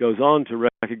it goes on to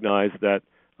recognize that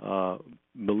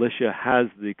militia has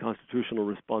the constitutional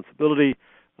responsibility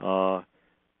to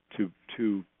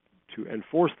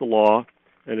enforce the law,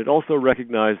 and it also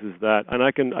recognizes that. And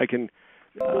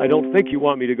I don't think you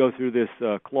want me to go through this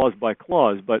clause by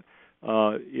clause, but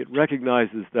it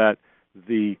recognizes that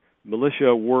the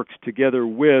militia works together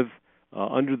with,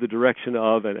 under the direction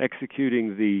of, and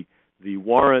executing the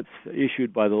warrants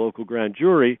issued by the local grand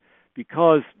jury,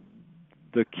 because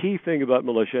the key thing about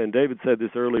militia, and David said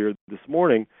this earlier this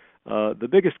morning, the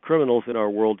biggest criminals in our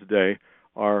world today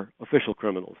are official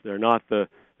criminals. They're not the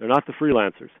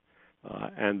freelancers,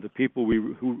 and the people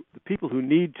who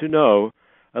need to know.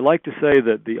 I like to say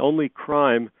that the only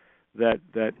crime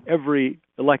that every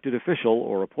elected official,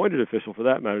 or appointed official for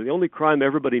that matter, the only crime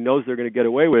everybody knows they're going to get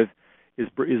away with is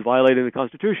violating the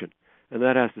Constitution, and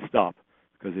that has to stop,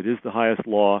 because it is the highest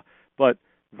law. But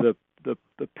the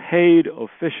paid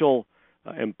official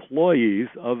employees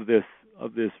of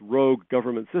this rogue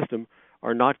government system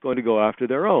are not going to go after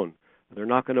their own. They're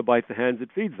not going to bite the hand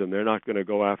that feeds them. They're not going to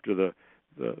go after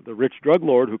the rich drug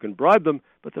lord who can bribe them,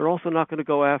 but they're also not going to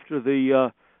go after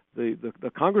the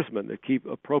congressmen that keep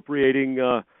appropriating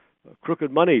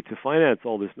crooked money to finance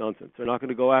all this nonsense. They're not going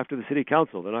to go after the city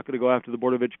council. They're not going to go after the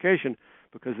Board of Education,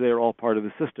 because they are all part of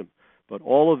the system. But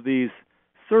all of these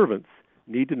servants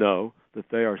need to know that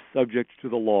they are subject to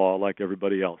the law like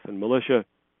everybody else. And militia,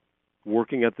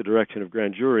 working at the direction of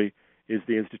grand jury, is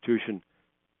the institution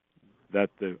that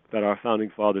our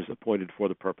founding fathers appointed for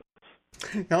the purpose.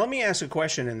 Now, let me ask a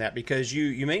question in that, because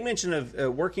you make mention of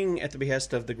working at the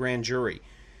behest of the grand jury.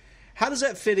 How does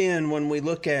that fit in when we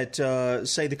look at,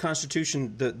 say, the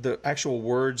Constitution, the actual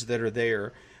words that are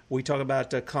there? We talk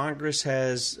about Congress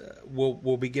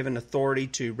will be given authority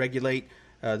to regulate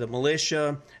the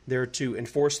militia. They're to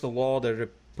enforce the law. They're to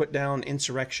put down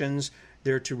insurrections.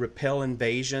 They're to repel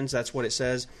invasions. That's what it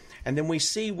says. And then we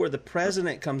see where the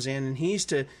president comes in, and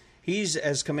he's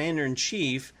as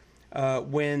commander-in-chief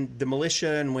when the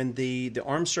militia and when the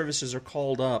armed services are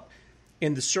called up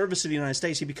in the service of the United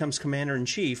States. He becomes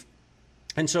commander-in-chief.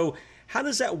 And so how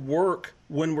does that work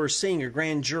when we're seeing a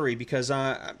grand jury? Because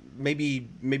maybe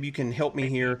you can help me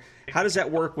here. How does that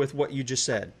work with what you just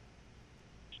said?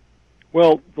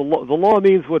 Well, the law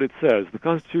means what it says. The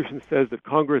Constitution says that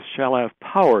Congress shall have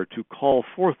power to call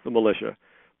forth the militia,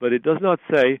 but it does not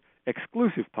say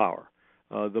exclusive power.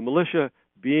 The militia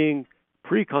being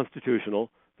pre-constitutional,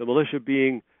 the militia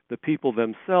being the people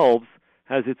themselves,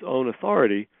 has its own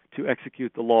authority to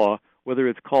execute the law, whether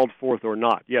it's called forth or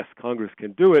not. Yes, Congress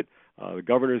can do it. The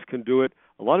governors can do it.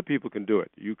 A lot of people can do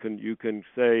it. You can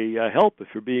say help if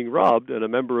you're being robbed, and a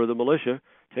member of the militia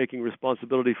taking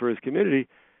responsibility for his community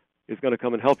is going to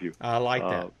come and help you. I like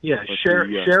that.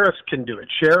 Sheriffs can do it.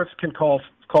 Sheriffs can call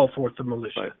forth the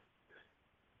militia.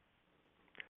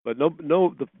 Right. But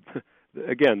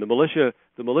again, the militia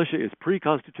is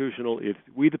pre-constitutional. It's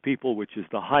we the people, which is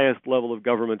the highest level of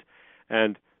government,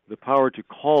 and the power to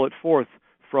call it forth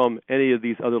from any of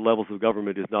these other levels of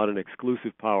government is not an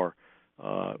exclusive power.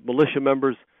 Militia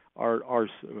members are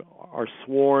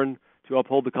sworn to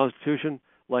uphold the Constitution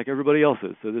like everybody else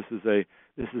is. So this is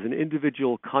an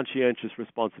individual conscientious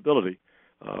responsibility,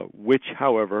 which,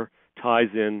 however,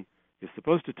 is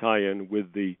supposed to tie in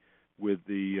with the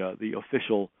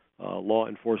official law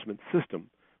enforcement system,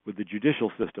 with the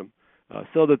judicial system,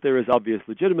 so that there is obvious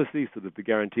legitimacy, so that the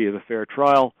guarantee of a fair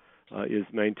trial is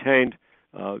maintained.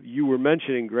 You were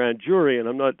mentioning grand jury, and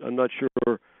I'm not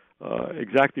sure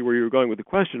exactly where you were going with the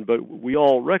question, but we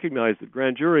all recognize that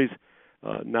grand juries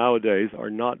nowadays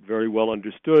are not very well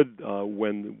understood.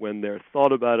 When they're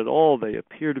thought about at all, they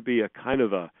appear to be a kind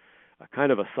of a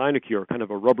sinecure, kind of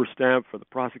a rubber stamp for the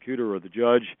prosecutor or the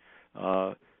judge.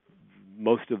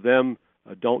 Most of them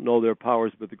don't know their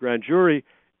powers, but the grand jury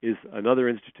is another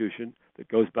institution that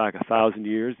goes back 1,000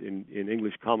 years in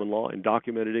English common law, in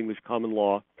documented English common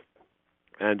law,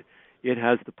 and it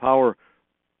has the power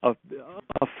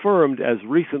affirmed as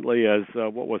recently as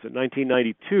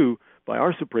 1992 by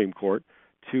our Supreme Court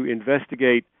to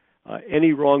investigate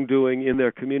any wrongdoing in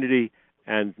their community,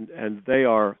 and they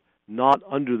are not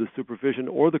under the supervision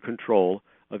or the control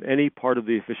of any part of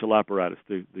the official apparatus.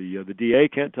 The DA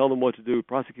can't tell them what to do, the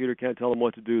prosecutor can't tell them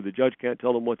what to do, the judge can't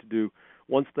tell them what to do.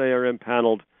 Once they are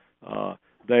impaneled,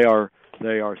 they are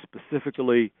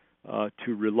specifically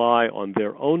to rely on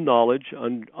their own knowledge,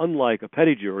 unlike a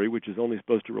petty jury, which is only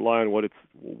supposed to rely on what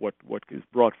is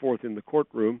brought forth in the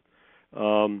courtroom.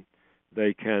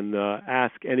 They can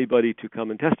ask anybody to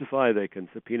come and testify. They can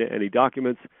subpoena any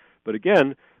documents. But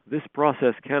again, this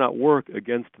process cannot work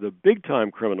against the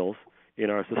big-time criminals in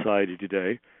our society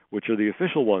today, which are the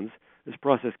official ones. This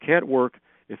process can't work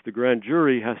if the grand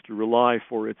jury has to rely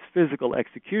for its physical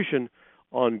execution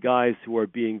on guys who are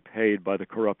being paid by the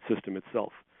corrupt system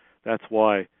itself. That's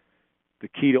why the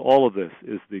key to all of this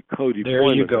is the co-deployment.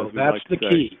 There you go. That's the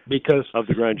key, because of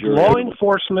the grand jury. Law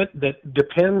enforcement that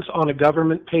depends on a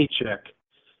government paycheck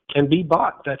can be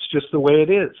bought. That's just the way it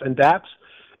is. And that's,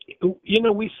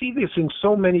 we see this in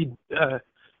so many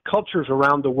cultures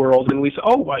around the world, and we say,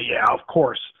 oh, well, yeah, of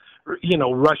course,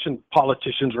 Russian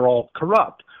politicians are all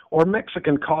corrupt, or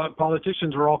Mexican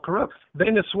politicians are all corrupt.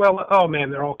 Venezuela, oh, man,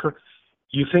 they're all corrupt.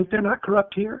 You think they're not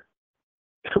corrupt here?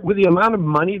 With the amount of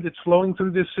money that's flowing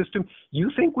through this system, you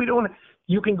think we don't?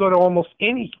 You can go to almost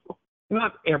any,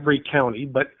 not every county,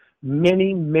 but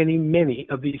many, many, many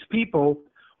of these people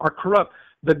are corrupt.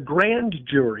 The grand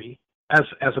jury, as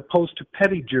opposed to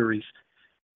petty juries,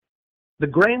 the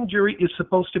grand jury is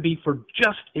supposed to be for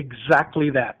just exactly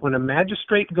that. When a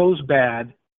magistrate goes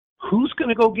bad, who's going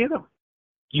to go get him?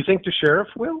 You think the sheriff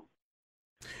will?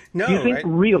 No. Do you think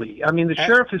really? I mean, the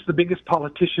sheriff is the biggest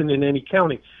politician in any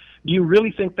county. Do you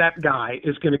really think that guy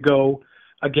is going to go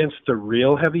against the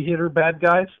real heavy hitter bad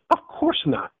guys? Of course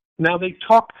not. Now they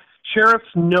talk. Sheriffs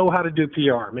know how to do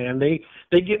PR, man. They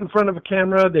get in front of a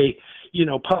camera. They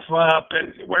puff up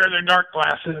and wear their dark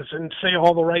glasses and say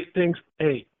all the right things.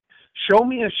 Hey, show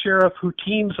me a sheriff who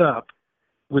teams up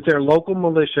with their local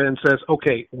militia and says,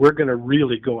 okay, we're going to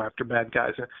really go after bad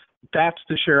guys. That's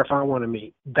the sheriff I want to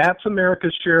meet. That's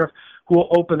America's sheriff who will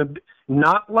open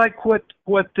not like what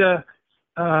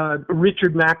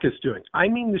Richard Mack is doing. I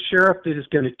mean the sheriff that is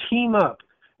going to team up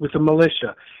with the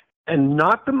militia, and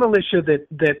not the militia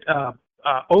that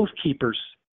Oath Keepers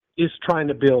is trying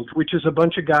to build, which is a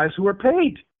bunch of guys who are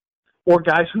paid, or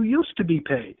guys who used to be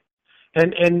paid.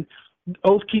 And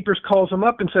Oath Keepers calls them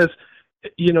up and says,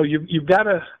 you've got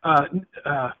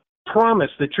to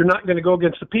promise that you're not going to go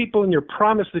against the people, and your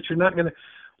promise that you're not going to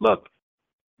look.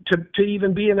 To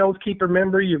even be an Oath Keeper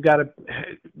member, you've got to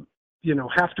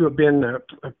have to have been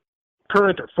a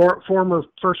current or former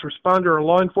first responder or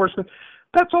law enforcement.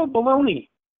 That's all baloney.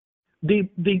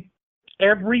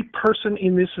 Every person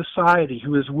in this society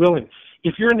who is willing,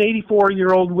 if you're an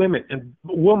 84-year-old woman,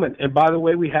 and by the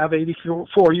way, we have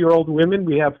 84-year-old women,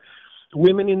 we have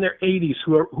women in their 80s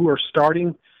who are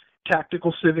starting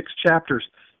tactical civics chapters.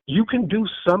 You can do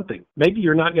something. Maybe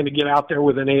you're not going to get out there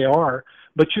with an AR,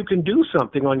 but you can do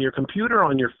something on your computer,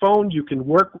 on your phone. You can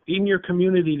work in your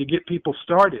community to get people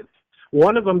started.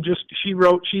 One of them she's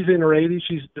in her 80s.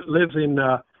 She lives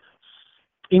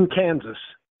in Kansas,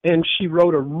 and she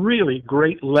wrote a really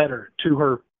great letter to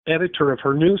her editor of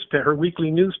her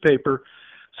weekly newspaper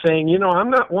saying, I'm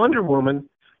not Wonder Woman,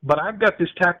 but I've got this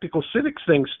tactical civics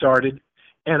thing started,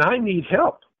 and I need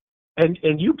help. And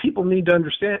you people need to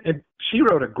understand. And she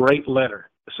wrote a great letter.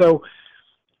 So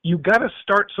you got to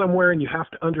start somewhere, and you have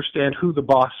to understand who the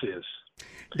boss is.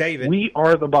 David, we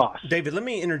are the boss. David, let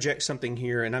me interject something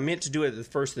here, and I meant to do it at the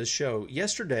first of the show.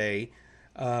 Yesterday,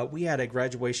 we had a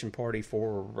graduation party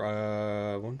for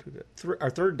our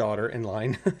third daughter in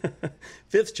line,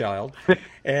 fifth child,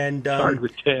 and started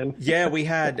with 10. Yeah, we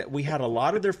had a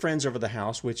lot of their friends over the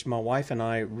house, which my wife and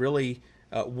I really.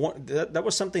 That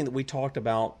was something that we talked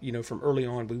about, from early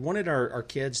on. We wanted our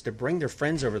kids to bring their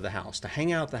friends over the house, to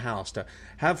hang out at the house, to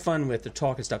have fun with, to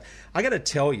talk and stuff. I got to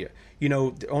tell you,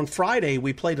 on Friday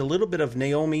we played a little bit of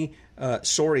Naomi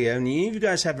Soria, and if you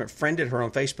guys haven't friended her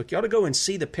on Facebook, you ought to go and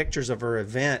see the pictures of her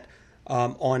event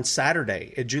on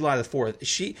Saturday, July the 4th.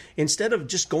 She, instead of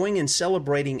just going and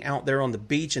celebrating out there on the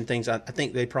beach and things, I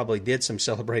think they probably did some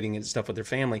celebrating and stuff with their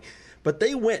family, but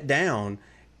they went down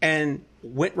and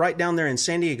went right down there in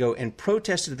San Diego and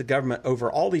protested the government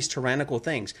over all these tyrannical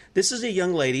things. This is a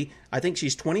young lady. I think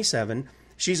she's 27.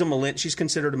 She's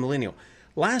considered a millennial.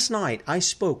 Last night, I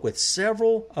spoke with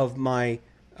several of my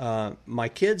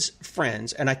kids'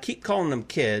 friends, and I keep calling them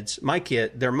kids.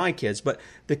 They're my kids, but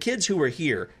the kids who are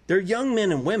here, they're young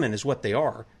men and women is what they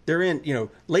are. They're in,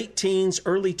 late teens,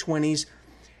 early 20s,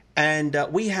 and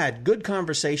we had good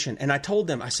conversation. And I told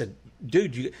them, I said,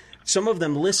 dude, some of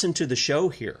them listen to the show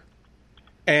here,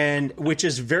 and which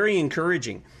is very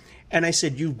encouraging. And I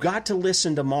said, you've got to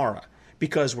listen to Mara,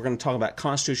 because we're going to talk about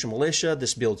constitutional militia.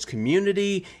 This builds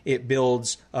community. It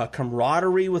builds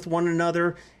camaraderie with one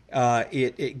another.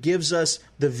 It gives us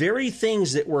the very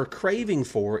things that we're craving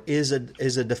for is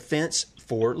a defense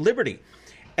for liberty.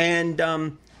 And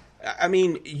I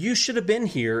mean, you should have been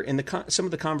here in some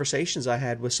of the conversations I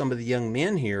had with some of the young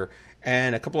men here.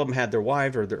 And a couple of them had their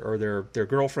wife or their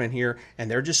girlfriend here, and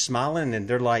they're just smiling, and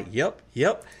they're like,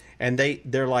 yep. and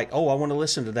they're like, oh, I want to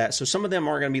listen to that. So some of them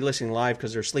aren't going to be listening live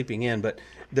because they're sleeping in, but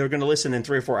they're going to listen in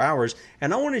 3 or 4 hours.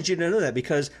 And I wanted you to know that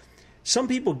because some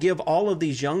people give all of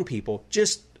these young people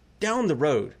just down the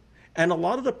road. And a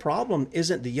lot of the problem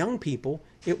isn't the young people.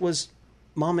 It was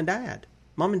mom and dad.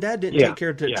 Mom and dad didn't take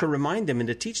care to remind them and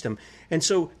to teach them. And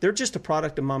so they're just a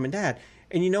product of mom and dad.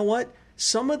 And you know what?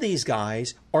 Some of these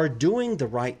guys are doing the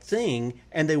right thing,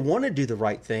 and they want to do the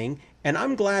right thing. And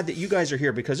I'm glad that you guys are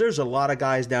here because there's a lot of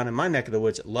guys down in my neck of the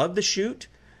woods that love to shoot.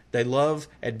 They love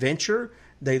adventure.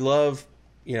 They love,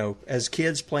 as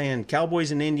kids playing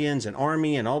cowboys and Indians and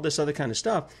army and all this other kind of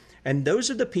stuff. And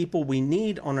those are the people we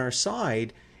need on our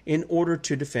side in order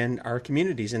to defend our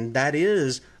communities. And that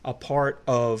is a part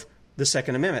of the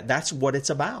Second Amendment. That's what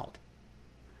it's about.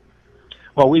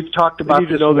 Well, we've talked about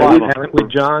this a lot, haven't we,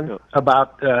 John? Yeah.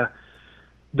 About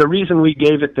the reason we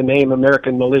gave it the name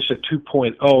American Militia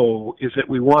 2.0 is that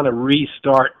we want to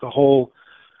restart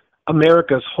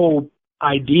America's whole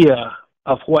idea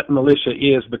of what militia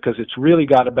is, because it's really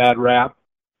got a bad rap.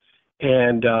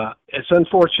 And it's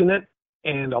unfortunate,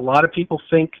 and a lot of people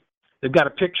think they've got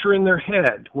a picture in their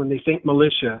head when they think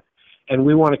militia, and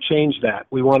we want to change that.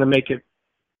 We want to make it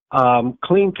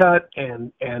clean cut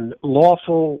and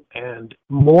lawful and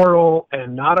moral,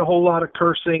 and not a whole lot of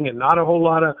cursing and not a whole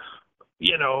lot of,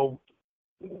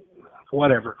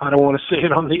 whatever. I don't want to say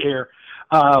it on the air.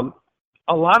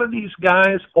 A lot of these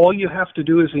guys, all you have to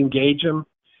do is engage them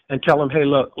and tell them, hey,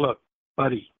 look,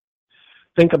 buddy,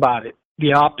 think about it.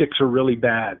 The optics are really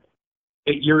bad.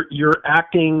 You're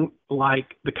acting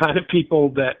like the kind of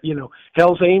people that,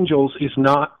 Hell's Angels is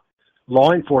not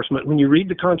law enforcement. When you read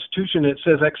the Constitution, it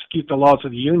says execute the laws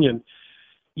of the Union.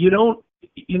 You don't,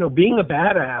 being a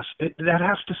badass, that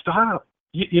has to stop.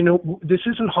 This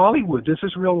isn't Hollywood. This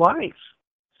is real life.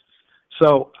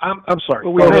 So I'm sorry.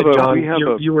 Well, Go ahead,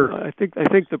 John. You were. I think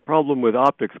the problem with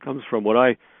optics comes from what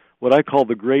I call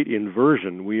the great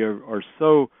inversion. We are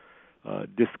so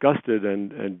disgusted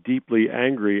and deeply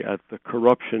angry at the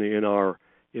corruption in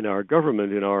our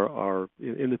government,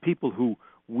 in the people who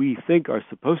we think are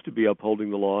supposed to be upholding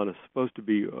the law and are supposed to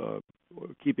be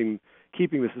keeping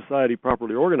the society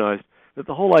properly organized, that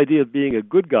the whole idea of being a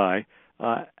good guy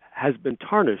has been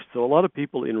tarnished. So a lot of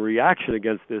people in reaction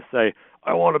against this say,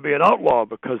 I want to be an outlaw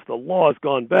because the law has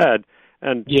gone bad.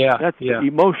 And that's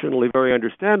emotionally very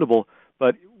understandable,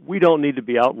 but we don't need to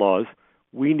be outlaws.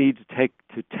 We need to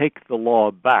take the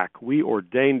law back. We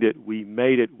ordained it. We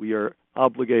made it. We are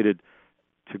obligated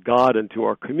to God and to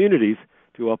our communities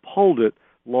to uphold it.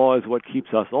 Law is what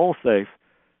keeps us all safe,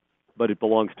 but it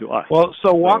belongs to us. Well,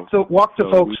 so walk the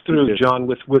folks through, John,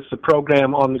 with the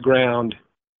program on the ground,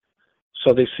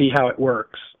 so they see how it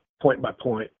works, point by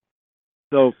point.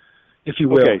 So, if you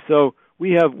will. Okay, so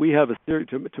we have a series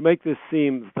to make this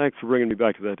seem. Thanks for bringing me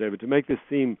back to that, David. To make this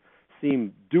seem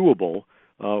doable,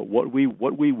 what we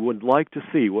would like to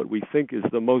see, what we think is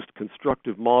the most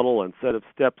constructive model and set of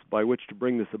steps by which to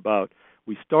bring this about.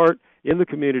 We start in the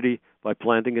community by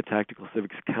planting a Tactical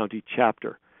Civics County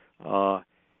chapter.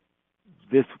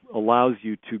 This allows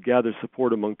you to gather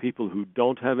support among people who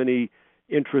don't have any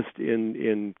interest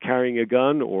in carrying a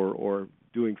gun or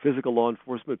doing physical law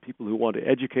enforcement, people who want to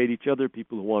educate each other,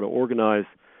 people who want to organize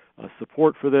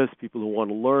support for this, people who want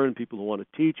to learn, people who want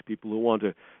to teach, people who want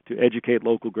to educate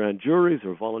local grand juries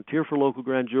or volunteer for local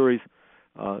grand juries.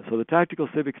 So the Tactical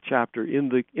Civics chapter in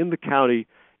the county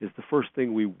is the first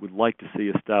thing we would like to see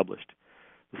established.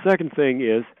 The second thing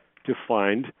is to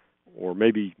find, or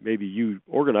maybe you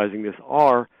organizing this,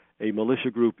 are a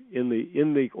militia group in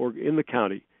the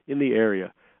county, in the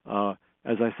area.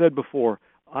 As I said before,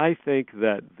 I think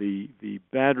that the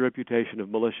bad reputation of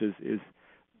militias is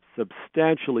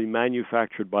substantially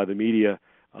manufactured by the media.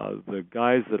 The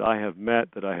guys that I have met,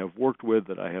 that I have worked with,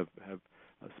 that I have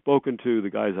spoken to, the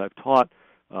guys I've taught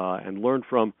and learned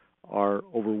from, are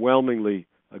overwhelmingly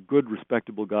good,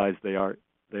 respectable guys. They are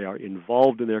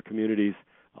involved in their communities.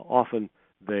 Often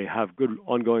they have good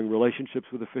ongoing relationships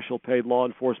with official paid law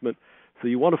enforcement. So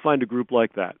you want to find a group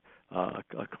like that,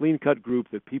 a clean-cut group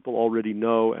that people already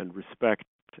know and respect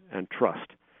and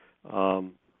trust.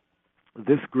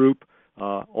 This group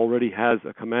already has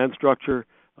a command structure.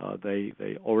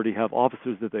 They already have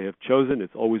officers that they have chosen.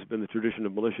 It's always been the tradition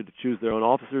of militia to choose their own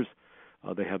officers.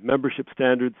 They have membership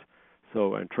standards,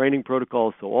 and training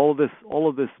protocols. So all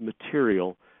of this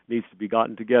material needs to be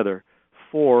gotten together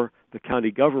for the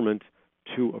county government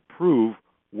to approve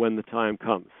when the time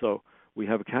comes. So we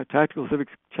have a Tactical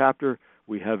Civics chapter.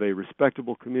 We have a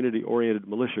respectable community-oriented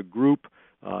militia group.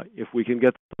 If we can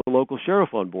get the local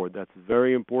sheriff on board, that's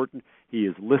very important. He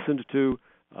is listened to.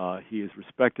 He is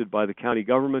respected by the county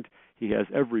government. He has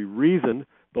every reason,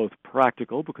 both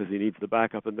practical, because he needs the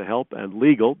backup and the help, and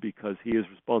legal, because he is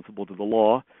responsible to the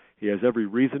law. He has every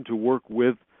reason to work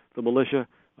with the militia.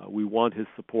 We want his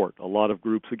support. A lot of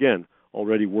groups, again,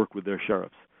 already work with their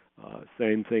sheriffs.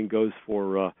 Same thing goes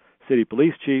for city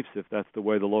police chiefs, if that's the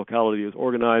way the locality is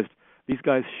organized. These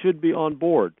guys should be on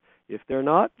board. If they're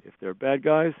not, if they're bad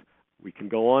guys, we can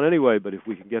go on anyway, but if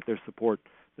we can get their support,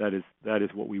 that is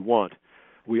what we want.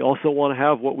 We also want to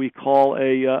have what we call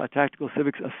a Tactical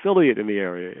Civics affiliate in the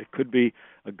area. It could be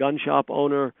a gun shop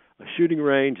owner, a shooting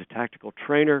range, a tactical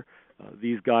trainer.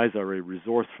 These guys are a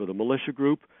resource for the militia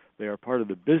group. They are part of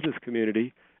the business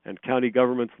community, and county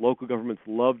governments, local governments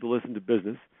love to listen to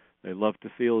business. They love to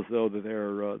feel as though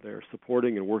that they're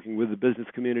supporting and working with the business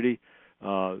community.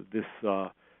 This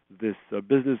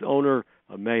business owner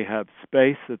may have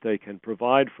space that they can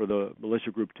provide for the militia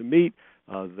group to meet.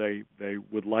 They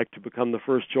would like to become the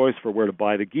first choice for where to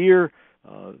buy the gear.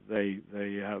 They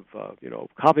have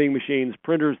copying machines,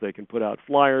 printers. They can put out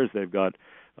flyers. They've got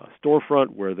a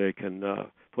storefront where they can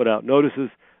put out notices.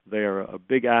 They are a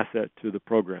big asset to the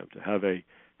program to have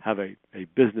a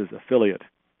business affiliate.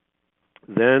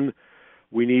 Then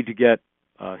we need to get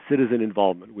citizen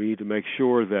involvement. We need to make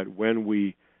sure that when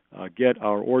we get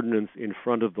our ordinance in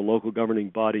front of the local governing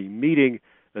body meeting,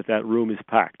 that room is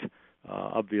packed.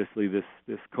 Obviously, this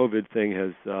COVID thing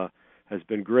has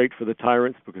been great for the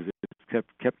tyrants because it's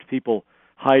kept people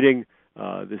hiding.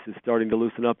 This is starting to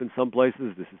loosen up in some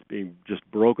places. This is being just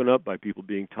broken up by people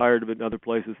being tired of it in other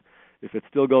places. If it's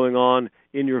still going on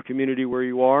in your community where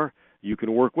you are, you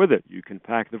can work with it. You can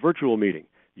pack the virtual meeting.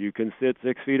 You can sit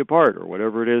 6 feet apart, or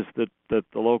whatever it is that the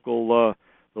local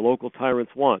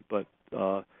tyrants want. But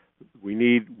we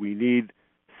need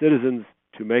citizens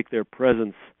to make their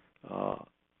presence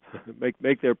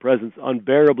make their presence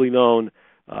unbearably known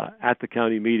at the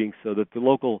county meeting, so that the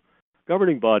local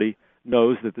governing body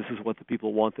knows that this is what the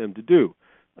people want them to do.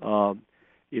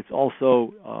 It's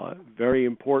also very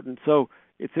important. So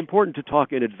it's important to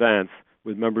talk in advance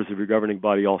with members of your governing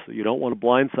body also. You don't want to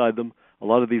blindside them. A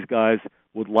lot of these guys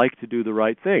would like to do the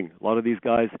right thing. A lot of these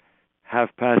guys have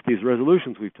passed these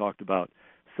resolutions we've talked about.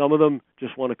 Some of them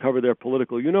just want to cover their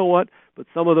political you-know-what, but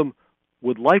some of them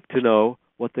would like to know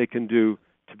what they can do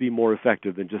to be more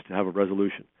effective than just to have a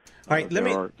resolution. All right, let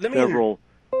me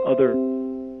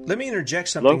interject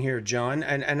something here, John,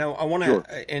 and I want to, sure.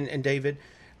 and David,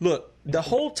 look, the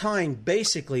whole time,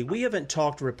 basically, we haven't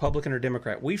talked Republican or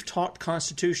Democrat. We've talked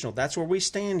constitutional. That's where we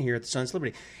stand here at the Sons of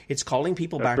Liberty. It's calling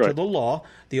people back to the law.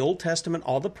 The Old Testament,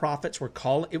 all the prophets were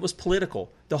calling. It was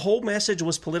political. The whole message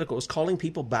was political. It was calling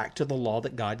people back to the law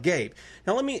that God gave.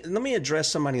 Now, let me address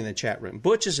somebody in the chat room.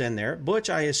 Butch is in there.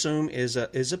 Butch, I assume, is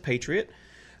a patriot.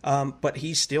 But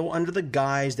he's still under the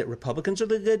guise that Republicans are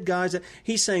the good guys.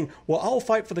 He's saying, well, I'll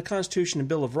fight for the Constitution and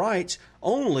Bill of Rights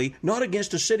only, not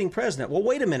against a sitting president. Well,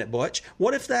 wait a minute, Butch.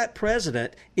 What if that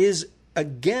president is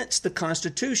against the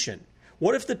Constitution?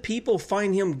 What if the people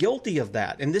find him guilty of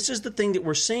that? And this is the thing that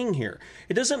we're seeing here.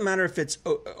 It doesn't matter if it's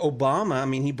Obama. I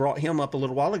mean, he brought him up a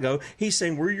little while ago. He's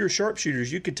saying, we're your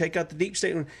sharpshooters. You could take out the deep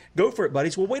state and go for it,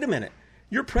 buddies. Well, wait a minute.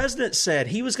 Your president said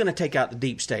he was going to take out the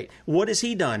deep state. What has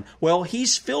he done? Well,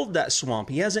 he's filled that swamp.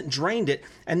 He hasn't drained it.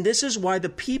 And this is why the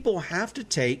people have to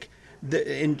take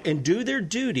and do their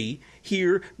duty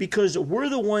here, because we're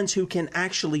the ones who can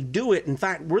actually do it. In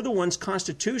fact, we're the ones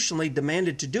constitutionally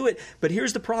demanded to do it. But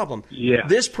here's the problem. Yeah.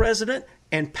 This president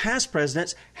and past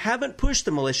presidents haven't pushed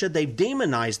the militia. They've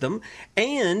demonized them,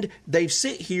 and they've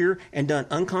sit here and done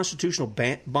unconstitutional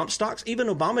bump stocks. Even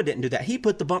Obama didn't do that. He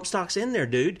put the bump stocks in there,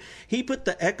 dude. He put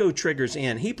the echo triggers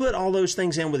in. He put all those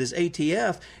things in with his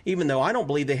ATF, even though I don't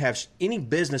believe they have any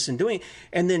business in doing it.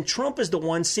 And then Trump is the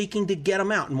one seeking to get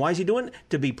them out. And why is he doing it?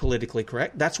 To be politically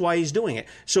correct. That's why he's doing it.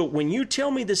 So when you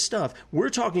tell me this stuff, we're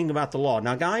talking about the law.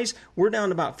 Now, guys, we're down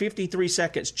to about 53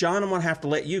 seconds. John, I'm going to have to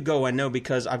let you go, I know,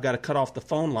 because I've got to cut off the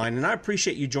phone line. And I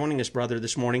appreciate you joining us, brother,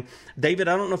 this morning. David,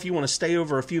 I don't know if you want to stay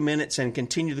over a few minutes and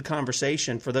continue the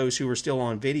conversation for those who are still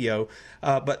on video.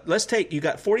 But you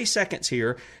got 40 seconds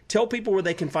here. Tell people where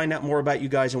they can find out more about you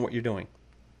guys and what you're doing.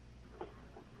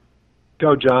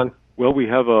 Go, John. Well, we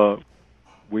have a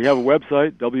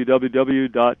website,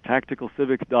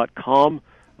 www.tacticalcivics.com.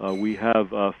 We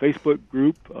have a Facebook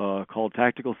group called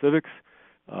Tactical Civics.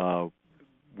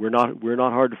 We're not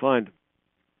hard to find.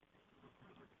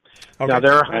 Okay. Now,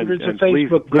 there are hundreds of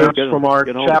Facebook groups from our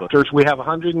chapters. We have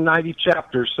 190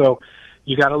 chapters, so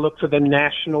you got to look for the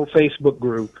national Facebook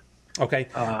group. Okay.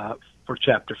 For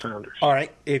chapter founders. All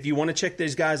right. If you want to check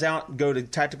these guys out, go to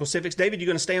Tactical Civics. David, you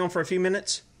going to stay on for a few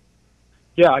minutes?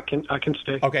 Yeah, I can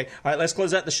stay. Okay. All right, let's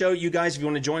close out the show. You guys, if you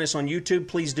want to join us on YouTube,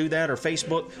 please do that, or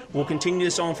Facebook. We'll continue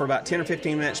this on for about 10 or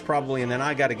 15 minutes probably, and then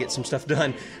I got to get some stuff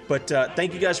done. But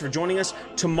thank you guys for joining us.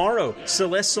 Tomorrow,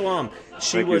 Celeste Salam,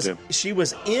 she was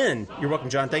in, you're welcome,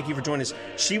 John. Thank you for joining us.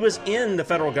 She was in the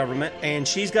federal government, and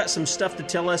she's got some stuff to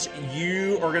tell us.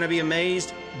 You are going to be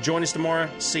amazed. Join us tomorrow.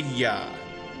 See ya.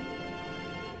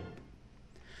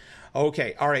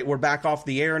 Okay, all right, we're back off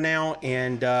the air now,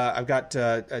 and I've got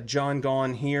John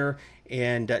gone here,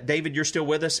 and David, you're still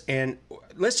with us, and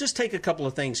let's just take a couple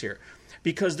of things here,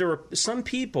 because there are some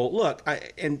people, look,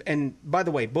 and by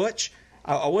the way, Butch,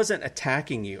 I wasn't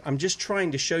attacking you. I'm just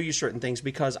trying to show you certain things,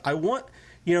 because I want,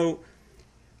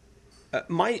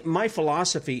 my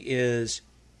philosophy is,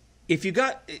 if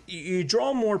you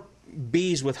draw more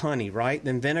bees with honey, right,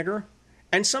 than vinegar,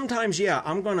 and sometimes, yeah,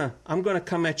 I'm gonna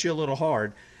come at you a little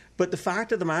hard. But the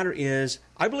fact of the matter is,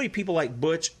 I believe people like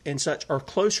Butch and such are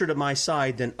closer to my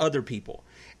side than other people.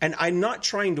 And I'm not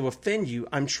trying to offend you.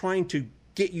 I'm trying to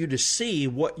get you to see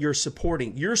what you're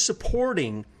supporting. You're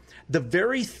supporting the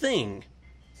very thing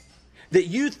that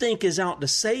you think is out to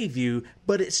save you,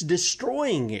 but it's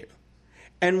destroying you.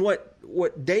 And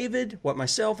what David, what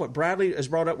myself, what Bradley has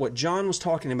brought up, what John was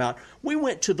talking about, we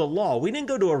went to the law. We didn't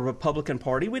go to a Republican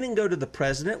Party. We didn't go to the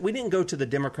president. We didn't go to the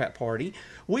Democrat Party.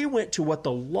 We went to what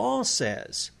the law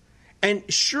says. And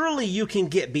surely you can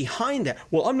get behind that.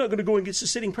 Well, I'm not going to go against the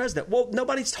sitting president. Well,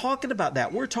 nobody's talking about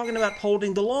that. We're talking about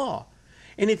holding the law.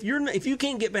 And if you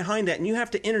can't get behind that and you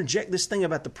have to interject this thing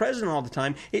about the president all the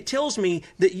time, it tells me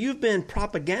that you've been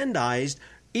propagandized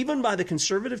even by the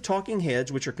conservative talking heads,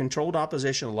 which are controlled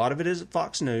opposition. A lot of it is at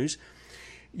Fox News.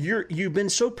 You've been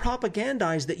so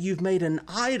propagandized that you've made an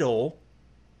idol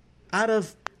out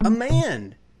of a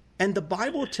man. And the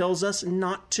Bible tells us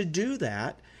not to do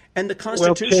that. And the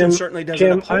Constitution certainly doesn't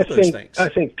uphold those things. I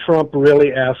think Trump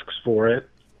really asks for it.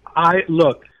 I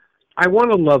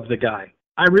want to love the guy.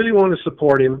 I really want to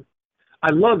support him.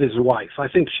 I love his wife. I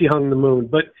think she hung the moon.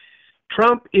 But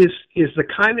Trump is the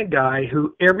kind of guy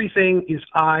who everything is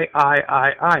I.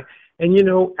 And,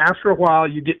 after a while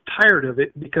you get tired of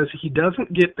it because he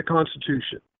doesn't get the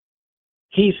Constitution.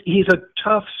 He's a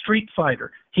tough street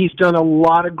fighter. He's done a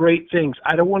lot of great things.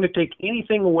 I don't want to take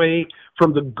anything away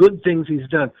from the good things he's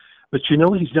done. But,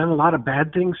 he's done a lot of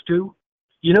bad things too.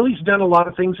 He's done a lot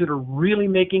of things that are really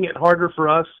making it harder for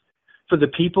us, for the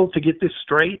people, to get this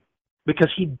straight,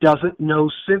 because he doesn't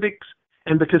know civics.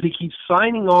 And because he keeps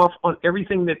signing off on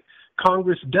everything that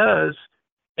Congress does,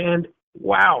 and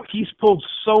wow, he's pulled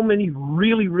so many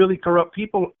really, really corrupt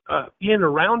people in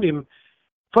around him.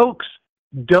 Folks,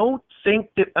 don't think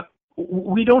that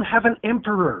we don't have an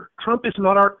emperor. Trump is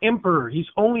not our emperor. He's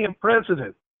only a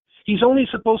president. He's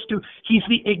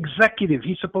the executive.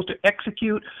 He's supposed to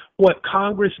execute what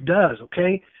Congress does,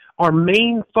 okay? Our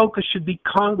main focus should be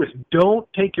Congress.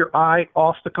 Don't take your eye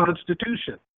off the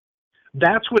Constitution.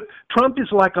 That's what Trump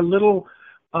is like.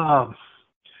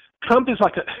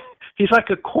 He's like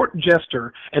a court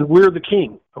jester, and we're the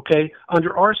king. Okay,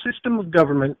 under our system of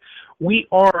government, we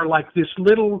are like this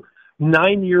little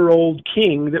 9-year-old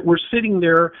king that we're sitting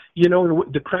there. And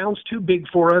the crown's too big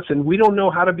for us, and we don't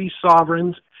know how to be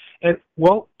sovereigns. And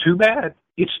well, too bad.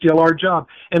 It's still our job.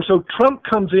 And so Trump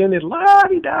comes in and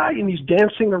la-di-da, and he's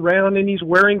dancing around, and he's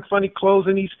wearing funny clothes,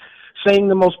 and he's saying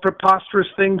the most preposterous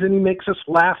things, and he makes us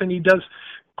laugh, and he does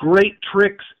great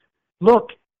tricks.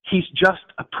 Look, he's just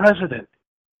a president.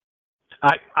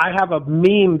 I have a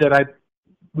meme that I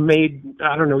made,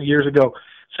 years ago. It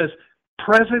says,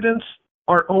 presidents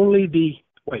are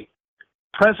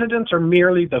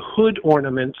merely the hood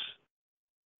ornaments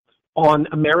on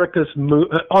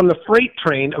on the freight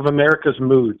train of America's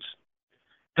moods.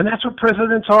 And that's what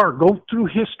presidents are. Go through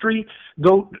history,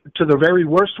 go to the very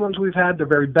worst ones we've had, the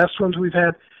very best ones we've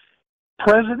had.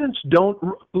 Presidents don't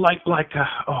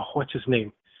what's his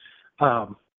name?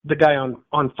 The guy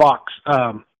on Fox.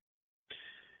 That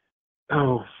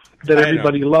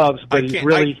everybody loves, but he's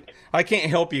really. I can't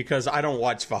help you because I don't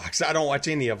watch Fox. I don't watch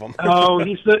any of them.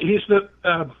 He's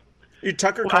the. You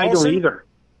Tucker Carlson? I don't either.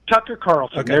 Tucker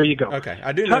Carlson. Okay. There you go. Okay,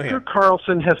 I do know him. Tucker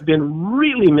Carlson has been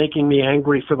really making me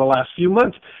angry for the last few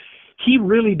months. He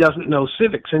really doesn't know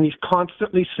civics, and he's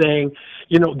constantly saying,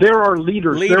 there are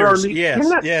leaders. There are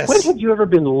leaders. Yes. When have you ever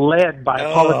been led by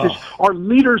a politician? Our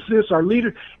leaders this, our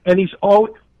leader, and he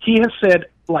has said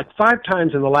like 5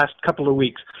 times in the last couple of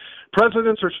weeks,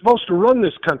 presidents are supposed to run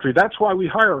this country. That's why we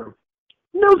hire them.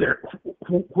 No,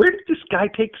 where did this guy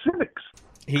take civics?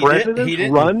 Presidents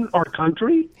run our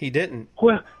country? He didn't.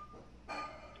 Well,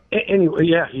 anyway,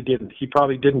 yeah, he didn't. He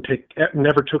probably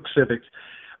never took civics.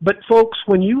 But folks,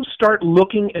 when you start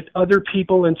looking at other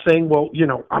people and saying, well,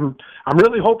 I'm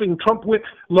really hoping Trump wins.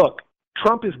 Look,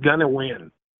 Trump is going to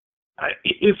win.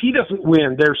 If he doesn't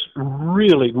win, there's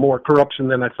really more corruption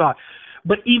than I thought.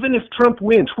 But even if Trump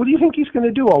wins, what do you think he's going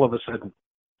to do all of a sudden?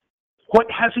 What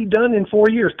has he done in 4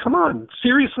 years? Come on,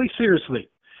 seriously.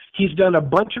 He's done a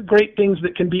bunch of great things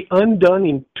that can be undone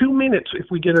in 2 minutes if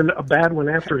we get a bad one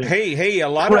after him. Hey, a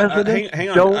lot Presidents of hang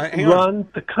on, don't run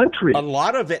the country. A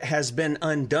lot of it has been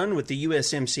undone with the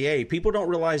USMCA. People don't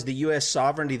realize the U.S.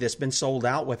 sovereignty that's been sold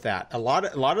out with that. A lot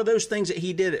of those things that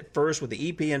he did at first with the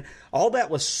EP and all that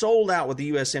was sold out with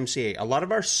the USMCA. A lot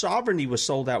of our sovereignty was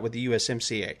sold out with the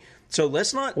USMCA. So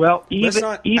let's not. Well, even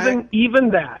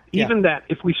that.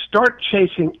 If we start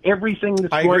chasing everything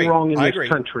that's going wrong in this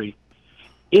country,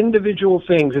 individual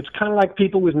things, it's kind of like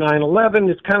people with 9/11.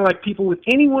 It's kind of like people with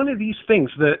any one of these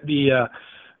things. The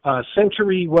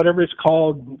Century, whatever it's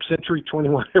called, Century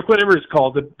 21, whatever it's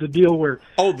called, the deal where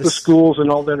the schools and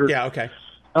all that are. Yeah. Okay.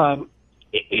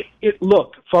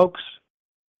 Look, folks,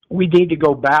 we need to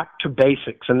go back to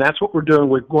basics, and that's what we're doing.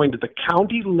 We're going to the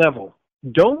county level.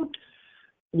 Don't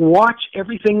watch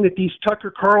everything that these Tucker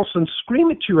Carlsons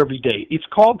scream at you every day. It's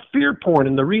called fear porn,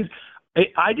 and the reason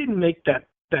I didn't make that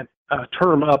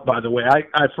term up, by the way.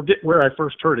 I forget where I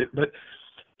first heard it, but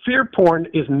fear porn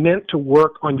is meant to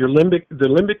work on the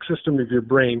limbic system of your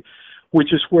brain,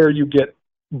 which is where you get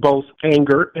both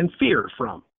anger and fear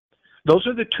from. Those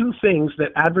are the two things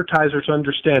that advertisers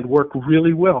understand work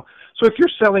really well. So if you're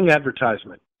selling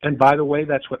advertisement, and by the way,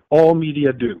 that's what all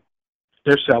media do.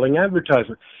 They're selling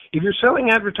advertisement. If you're selling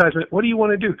advertisement, what do you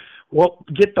want to do? Well,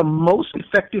 get the most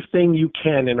effective thing you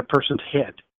can in a person's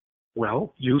head.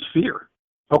 Well, use fear.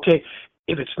 Okay,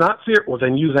 if it's not fear, well,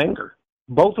 then use anger.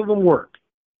 Both of them work.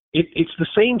 It's the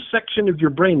same section of your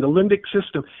brain, the limbic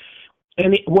system.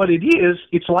 And what it is,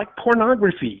 it's like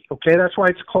pornography, okay? That's why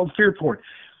it's called fear porn.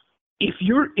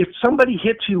 If somebody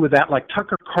hits you with that, like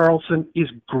Tucker Carlson is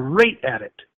great at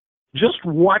it. Just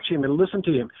watch him and listen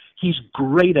to him. He's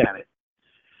great at it.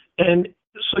 And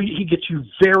so he gets you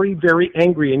very, very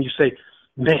angry, and you say,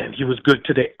 man, he was good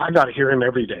today. I got to hear him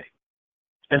every day.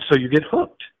 And so you get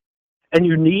hooked. And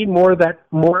you need more of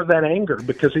that anger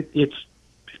because it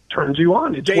turns you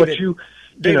on. It's David, what you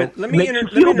David, let me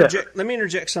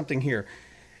interject something here.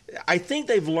 I think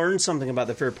they've learned something about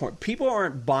the fair point. People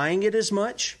aren't buying it as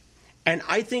much, and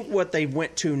I think what they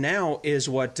went to now is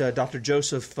what Dr.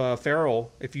 Joseph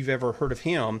Farrell, if you've ever heard of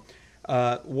him,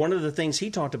 one of the things he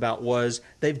talked about was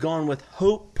they've gone with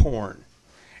hope porn.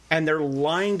 And they're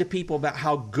lying to people about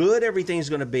how good everything's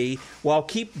going to be while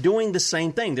keep doing the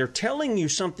same thing. They're telling you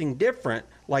something different,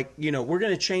 like, we're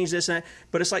going to change this and that.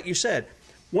 But it's like you said,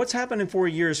 what's happened in 4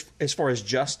 years as far as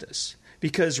justice?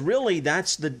 Because really,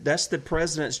 that's the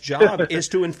president's job is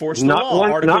to enforce the law.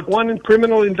 Not one in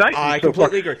criminal indictment. I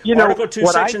completely agree. Article 2,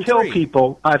 what Section I tell 3.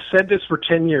 People, I've said this for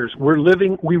 10 years,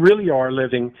 we really are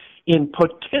living in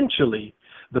potentially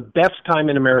the best time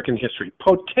in American history.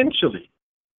 Potentially.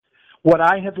 What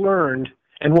I have learned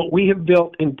and what we have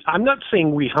built, I'm not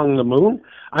saying we hung the moon.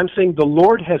 I'm saying the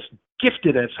Lord has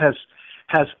gifted us,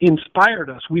 has inspired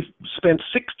us. We've spent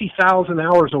 60,000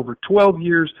 hours over 12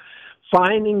 years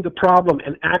finding the problem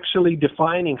and actually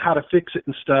defining how to fix it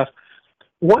and stuff.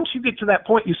 Once you get to that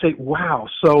point, you say, wow,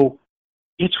 so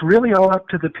it's really all up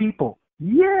to the people.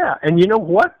 Yeah, and you know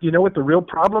what? You know what the real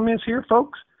problem is here,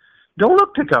 folks? Don't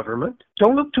look to government.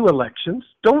 Don't look to elections.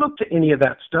 Don't look to any of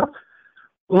that stuff.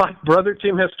 Like Brother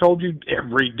Tim has told you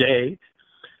every day,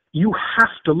 you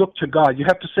have to look to God. You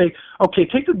have to say, okay,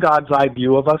 take a God's eye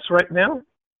view of us right now.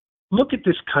 Look at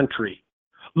this country.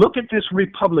 Look at this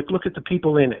republic. Look at the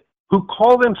people in it who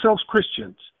call themselves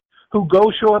Christians, who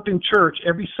show up in church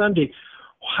every Sunday.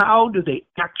 How do they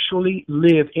actually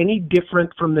live any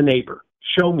different from the neighbor?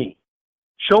 Show me.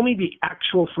 Show me the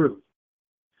actual fruit.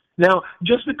 Now,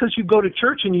 just because you go to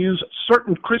church and use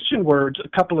certain Christian words a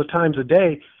couple of times a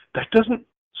day, that doesn't.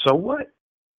 So what?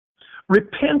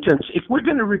 Repentance, if we're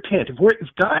going to repent, if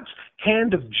God's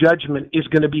hand of judgment is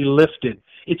going to be lifted,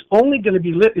 it's only going to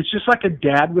be lifted. It's just like a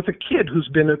dad with a kid who's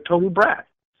been a total brat.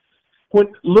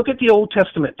 Look at the Old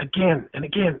Testament again and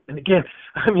again and again.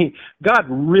 I mean, God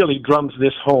really drums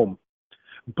this home.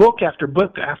 Book after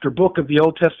book after book of the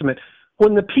Old Testament.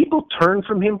 When the people turn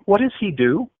from him, what does he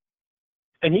do?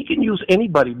 And he can use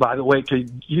anybody, by the way, to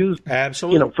use,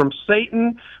 absolutely, from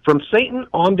Satan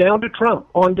on down to Trump,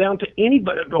 on down to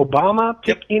anybody, Obama,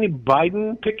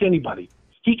 Biden, pick anybody.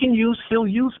 He'll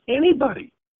use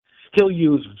anybody. He'll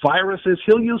use viruses.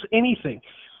 He'll use anything.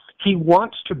 He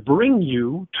wants to bring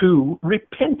you to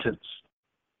repentance.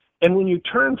 And when you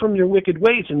turn from your wicked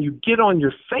ways and you get on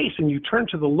your face and you turn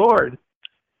to the Lord,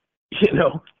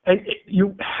 and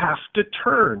you have to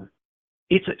turn.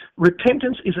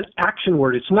 Repentance is an action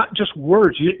word. It's not just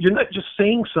words. You're not just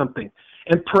saying something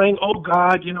and praying, oh,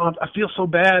 God, I feel so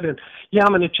bad, and yeah, I'm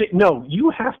going to change. No, you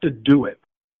have to do it.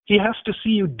 He has to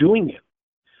see you doing it.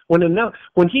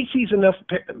 When he sees enough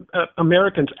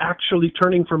Americans actually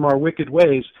turning from our wicked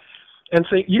ways and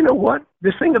say, you know what,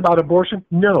 this thing about abortion,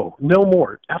 no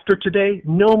more. After today,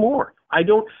 no more. I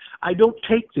don't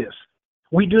take this.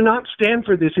 We do not stand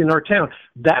for this in our town.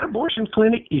 That abortion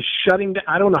clinic is shutting down.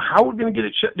 I don't know how we're going to get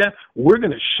it shut down. We're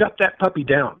going to shut that puppy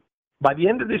down. By the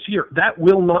end of this year, that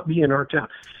will not be in our town.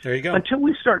 There you go. Until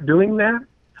we start doing that,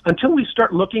 until we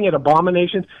start looking at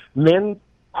abominations, men,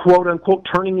 quote unquote,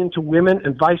 turning into women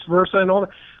and vice versa and all that,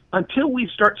 until we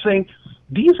start saying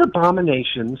these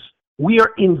abominations, we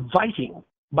are inviting.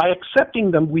 By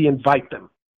accepting them, we invite them.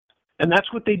 And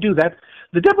that's what they do.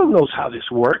 The devil knows how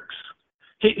this works.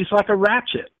 It's like a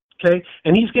ratchet, okay?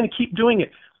 And he's going to keep doing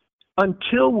it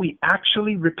until we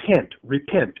actually repent.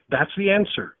 Repent. That's the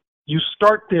answer. You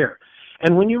start there.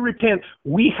 And when you repent,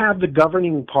 we have the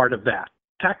governing part of that.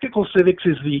 Tactical civics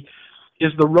is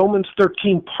the Romans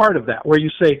 13 part of that, where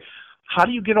you say, how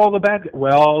do you get all the bad guys?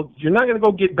 Well, you're not going to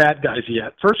go get bad guys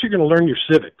yet. First, you're going to learn your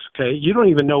civics, okay? You don't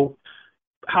even know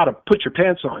how to put your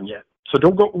pants on yet. So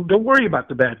don't worry about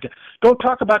the bad guys. Don't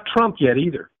talk about Trump yet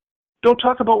either. Don't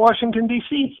talk about Washington,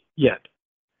 D.C. yet.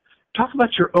 Talk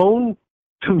about your own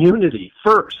community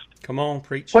first. Come on,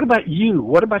 preach. What about you?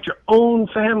 What about your own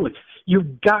family?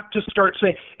 You've got to start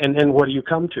saying, and then what do you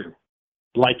come to?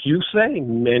 Like you say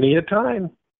many a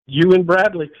time, you and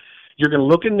Bradley, you're going to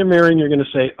look in the mirror and you're going to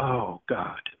say, oh,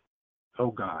 God. Oh,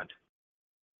 God.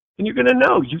 And you're going to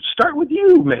know. You start with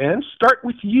you, man. Start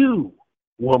with you,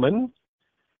 woman.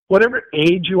 Whatever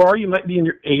age you are, you might be in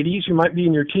your 80s, you might be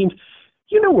in your teens.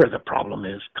 You know where the problem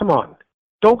is. Come on.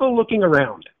 Don't go looking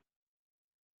around.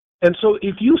 And so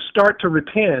if you start to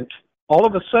repent, all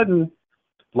of a sudden,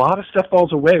 a lot of stuff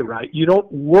falls away, right? You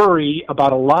don't worry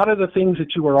about a lot of the things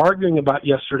that you were arguing about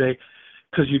yesterday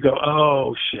because you go,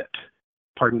 oh, shit.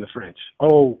 Pardon the French.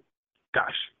 Oh, gosh.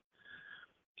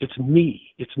 It's me.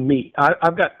 It's me.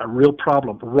 I've got a real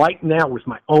problem right now with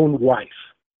my own wife.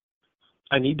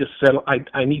 I need to settle.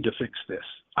 I need to fix this.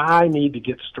 I need to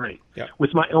get straight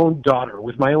with my own daughter,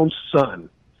 with my own son,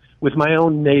 with my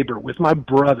own neighbor, with my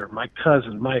brother, my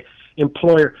cousin, my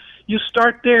employer. You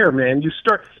start there, man. You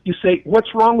say,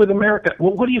 what's wrong with America?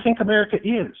 Well, what do you think America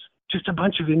is? Just a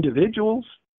bunch of individuals?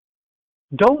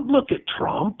 Don't look at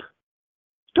Trump.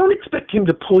 Don't expect him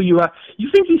to pull you out. You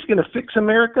think he's going to fix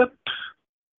America?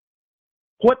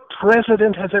 What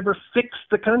president has ever fixed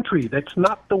the country? That's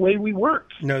not the way we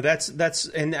work. No,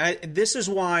 this is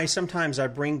why sometimes I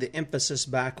bring the emphasis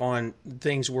back on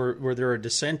things where there are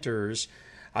dissenters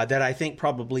that I think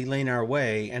probably lean our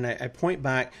way, and I point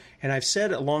back, and I've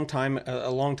said a long time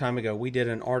ago, we did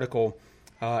an article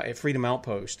at Freedom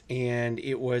Outpost, and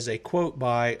it was a quote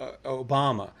by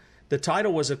Obama. The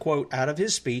title was a quote out of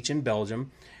his speech in Belgium,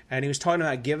 and he was talking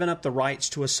about giving up the rights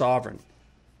to a sovereign,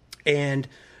 and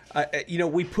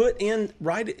we put in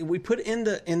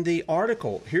the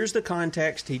article. Here's the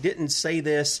context. He didn't say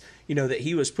this, that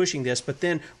he was pushing this, but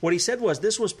then what he said was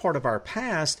this was part of our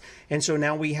past, and so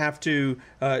now we have to.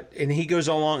 And he goes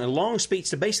along a long speech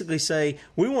to basically say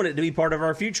we want it to be part of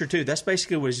our future too. That's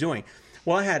basically what he's doing.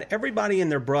 Well, I had everybody and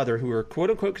their brother who were quote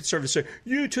unquote conservatives say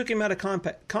you took him out of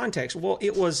context. Well,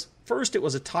 it was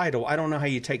a title. I don't know how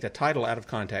you take the title out of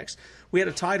context. We had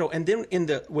a title, and then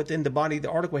within the body of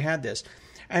the article we had this.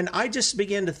 And I just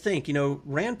began to think,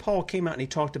 Rand Paul came out and he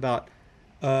talked about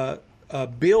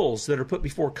bills that are put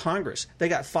before Congress. They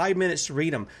got 5 minutes to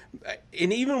read them.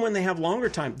 And even when they have longer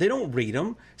time, they don't read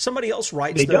them. Somebody else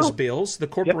writes those bills. The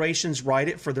corporations write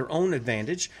it for their own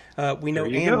advantage. We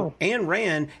know Anne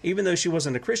Rand, even though she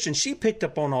wasn't a Christian, she picked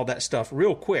up on all that stuff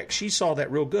real quick. She saw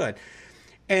that real good.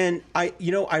 And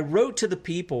I wrote to the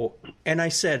people and I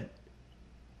said,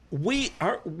 we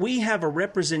have a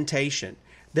representation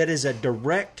that is a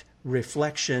direct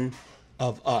reflection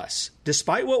of us.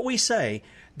 Despite what we say,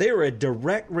 they are a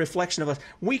direct reflection of us.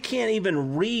 We can't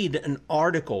even read an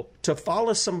article to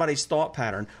follow somebody's thought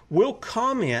pattern. We'll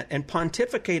comment and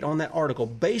pontificate on that article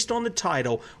based on the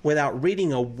title without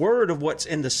reading a word of what's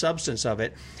in the substance of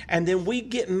it. And then we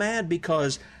get mad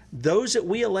because those that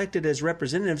we elected as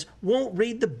representatives won't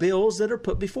read the bills that are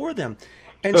put before them.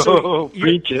 And so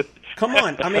preach it. Come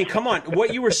on.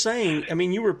 What you were saying,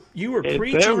 you were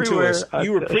preaching to us.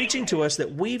 You were preaching to us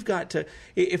that we've got to,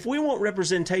 if we want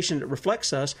representation that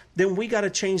reflects us, then we got to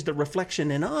change the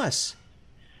reflection in us.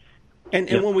 And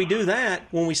when we do that,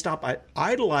 when we stop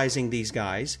idolizing these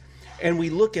guys and we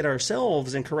look at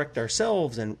ourselves and correct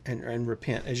ourselves and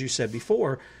repent, as you said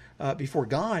before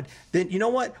God, then you know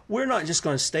what? We're not just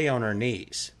going to stay on our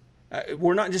knees.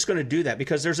 We're not just going to do that,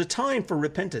 because there's a time for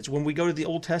repentance. When we go to the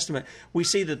Old Testament, we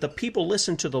see that the people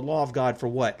listened to the law of God for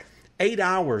what? 8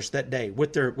 hours that day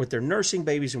with their nursing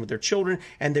babies and with their children,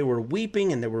 and they were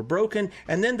weeping and they were broken.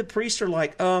 And then the priests are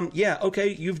like, yeah, okay,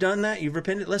 you've done that, you've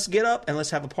repented. Let's get up and let's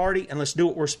have a party and let's do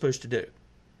what we're supposed to do.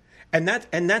 And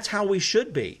that's how we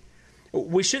should be.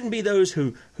 We shouldn't be those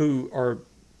who are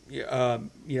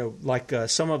like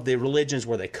some of the religions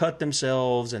where they cut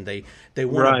themselves and they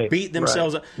want to beat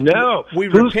themselves up. No,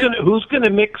 who's going to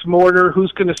mix mortar?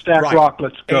 Who's going to stack rock?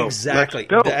 Let's go. Exactly.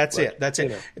 Let's go. That's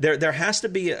it. There has to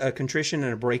be a contrition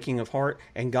and a breaking of heart,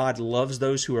 and God loves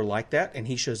those who are like that, and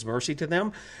He shows mercy to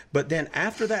them. But then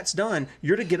after that's done,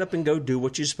 you're to get up and go do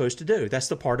what you're supposed to do. That's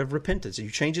the part of repentance. If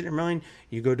you change it in your mind,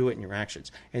 you go do it in your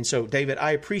actions. And so, David,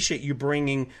 I appreciate you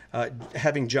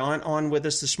having John on with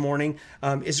us this morning.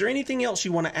 Is there anything else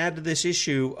you want to add to this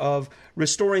issue of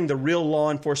restoring the real law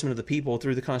enforcement of the people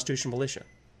through the constitutional militia?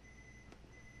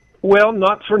 Well,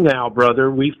 not for now,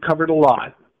 brother. We've covered a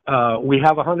lot. We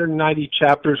have 190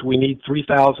 chapters. We need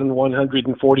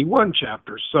 3,141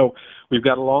 chapters. So we've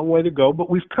got a long way to go, but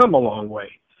we've come a long way.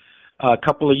 A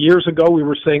couple of years ago, we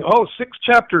were saying, 6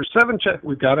 chapters, 7 chapters.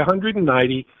 We've got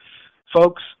 190.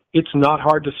 Folks, it's not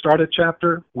hard to start a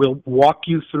chapter. We'll walk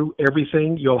you through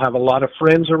everything. You'll have a lot of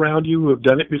friends around you who have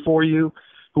done it before you,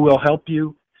 who will help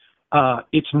you.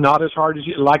 It's not as hard as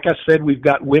you. Like I said, we've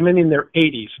got women in their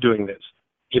 80s doing this.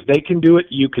 If they can do it,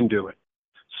 you can do it.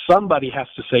 Somebody has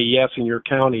to say yes in your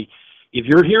county. If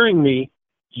you're hearing me,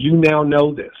 you now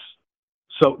know this.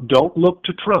 So don't look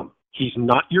to Trump. He's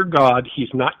not your God.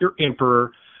 He's not your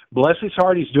emperor. Bless his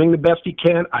heart. He's doing the best he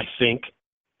can, I think.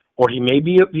 Or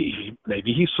maybe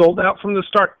he sold out from the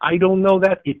start. I don't know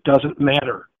that. It doesn't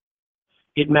matter.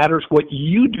 It matters what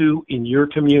you do in your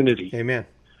community. Amen.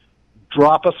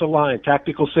 Drop us a line,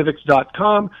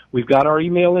 tacticalcivics.com. We've got our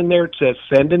email in there. It says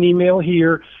send an email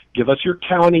here. Give us your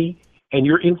county and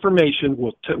your information.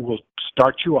 We'll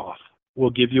start you off.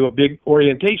 We'll give you a big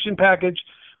orientation package.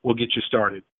 We'll get you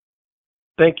started.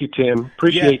 Thank you, Tim.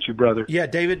 Appreciate you, brother. Yeah,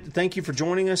 David, thank you for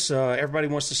joining us. Everybody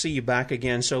wants to see you back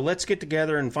again. So let's get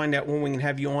together and find out when we can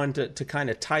have you on to kind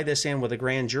of tie this in with a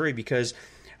grand jury, because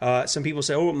some people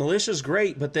say, militia's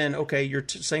great, but then, okay, you're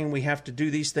saying we have to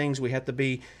do these things. We have to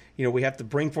be, we have to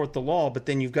bring forth the law, but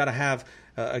then you've got to have,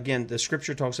 again, the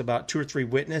Scripture talks about 2 or 3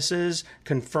 witnesses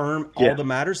confirm all the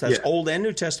matters. That's Old and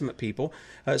New Testament people.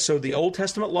 So the Old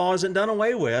Testament law isn't done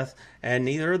away with, and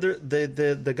neither are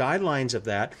the guidelines of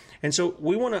that. And so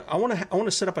I want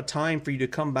to set up a time for you to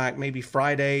come back, maybe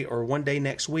Friday or one day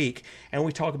next week, and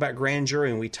we talk about grand jury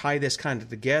and we tie this kind of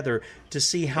together to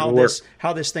see how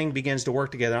this thing begins to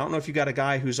work together. I don't know if you got a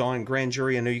guy who's on grand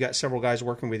jury. I know you got several guys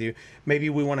working with you. Maybe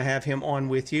we want to have him on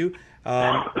with you.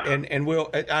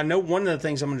 I know one of the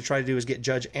things I'm going to try to do is get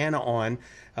Judge Anna on,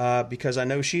 because I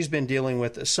know she's been dealing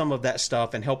with some of that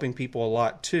stuff and helping people a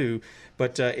lot too.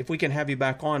 But if we can have you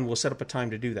back on, we'll set up a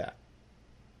time to do that.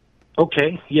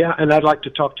 Okay, yeah, and I'd like to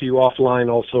talk to you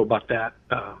offline also about that.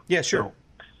 Yeah, sure. So.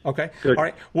 Okay, good. All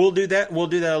right, we'll do that. We'll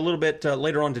do that a little bit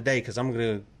later on today, because I'm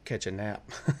going to catch a nap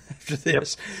after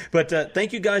this. Yep. But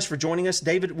thank you guys for joining us.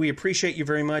 David, we appreciate you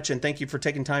very much, and thank you for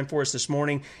taking time for us this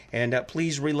morning. And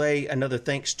please relay another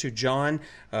thanks to John.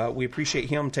 We appreciate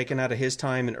him taking out of his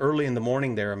time and early in the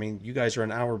morning there. I mean, you guys are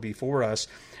an hour before us,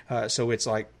 so it's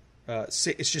like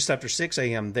it's just after 6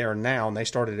 a.m. there now, and they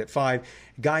started at 5.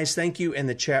 Guys, thank you in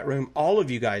the chat room. All of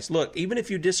you guys. Look, even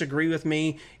if you disagree with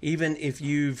me, even if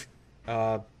you've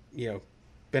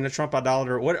been a Trump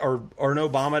idolater or an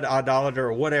Obama idolater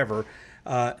or whatever,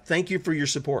 thank you for your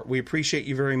support. We appreciate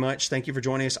you very much. Thank you for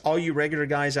joining us. All you regular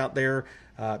guys out there,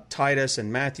 Titus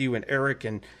and Matthew and Eric,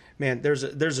 and man, there's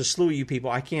a slew of you people.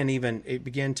 I can't even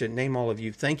begin to name all of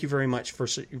you. Thank you very much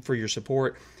for your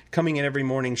support, coming in every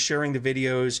morning, sharing the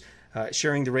videos,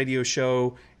 sharing the radio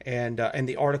show, and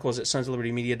the articles at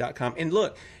sonsoflibertymedia.com. And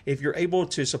look, if you're able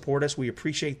to support us, we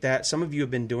appreciate that. Some of you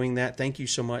have been doing that. Thank you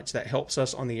so much. That helps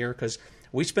us on the air, because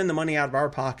we spend the money out of our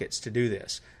pockets to do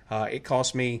this. It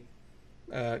costs me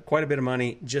quite a bit of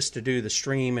money just to do the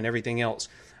stream and everything else.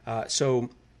 So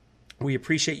we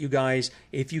appreciate you guys.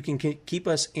 If you can keep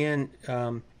us in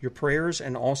your prayers,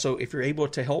 and also if you're able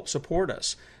to help support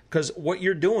us, because what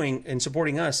you're doing in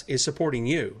supporting us is supporting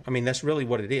you. I mean, that's really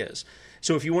what it is.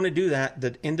 So if you want to do that,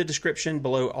 in the description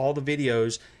below all the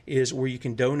videos is where you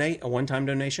can donate, a one-time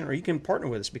donation, or you can partner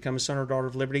with us, become a son or daughter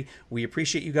of liberty. We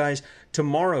appreciate you guys.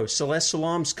 Tomorrow, Celeste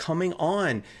Salam's coming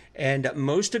on, and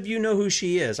most of you know who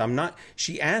she is.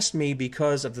 She asked me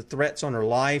because of the threats on her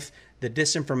life the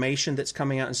disinformation that's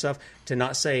coming out and stuff, to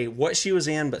not say what she was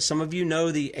in, but some of you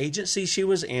know the agency she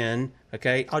was in.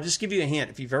 Okay, I'll just give you a hint.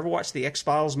 If you've ever watched the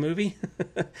X-Files movie,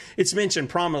 it's mentioned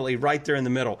prominently right there in the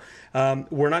middle.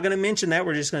 We're not going to mention that.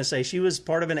 We're just going to say she was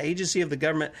part of an agency of the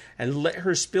government, and let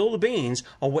her spill the beans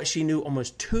on what she knew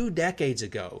almost 2 decades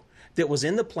ago that was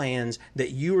in the plans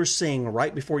that you are seeing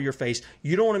right before your face.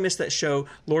 You don't want to miss that show.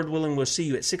 Lord willing, we'll see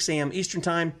you at 6 a.m. Eastern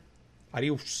Time.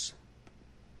 Adios.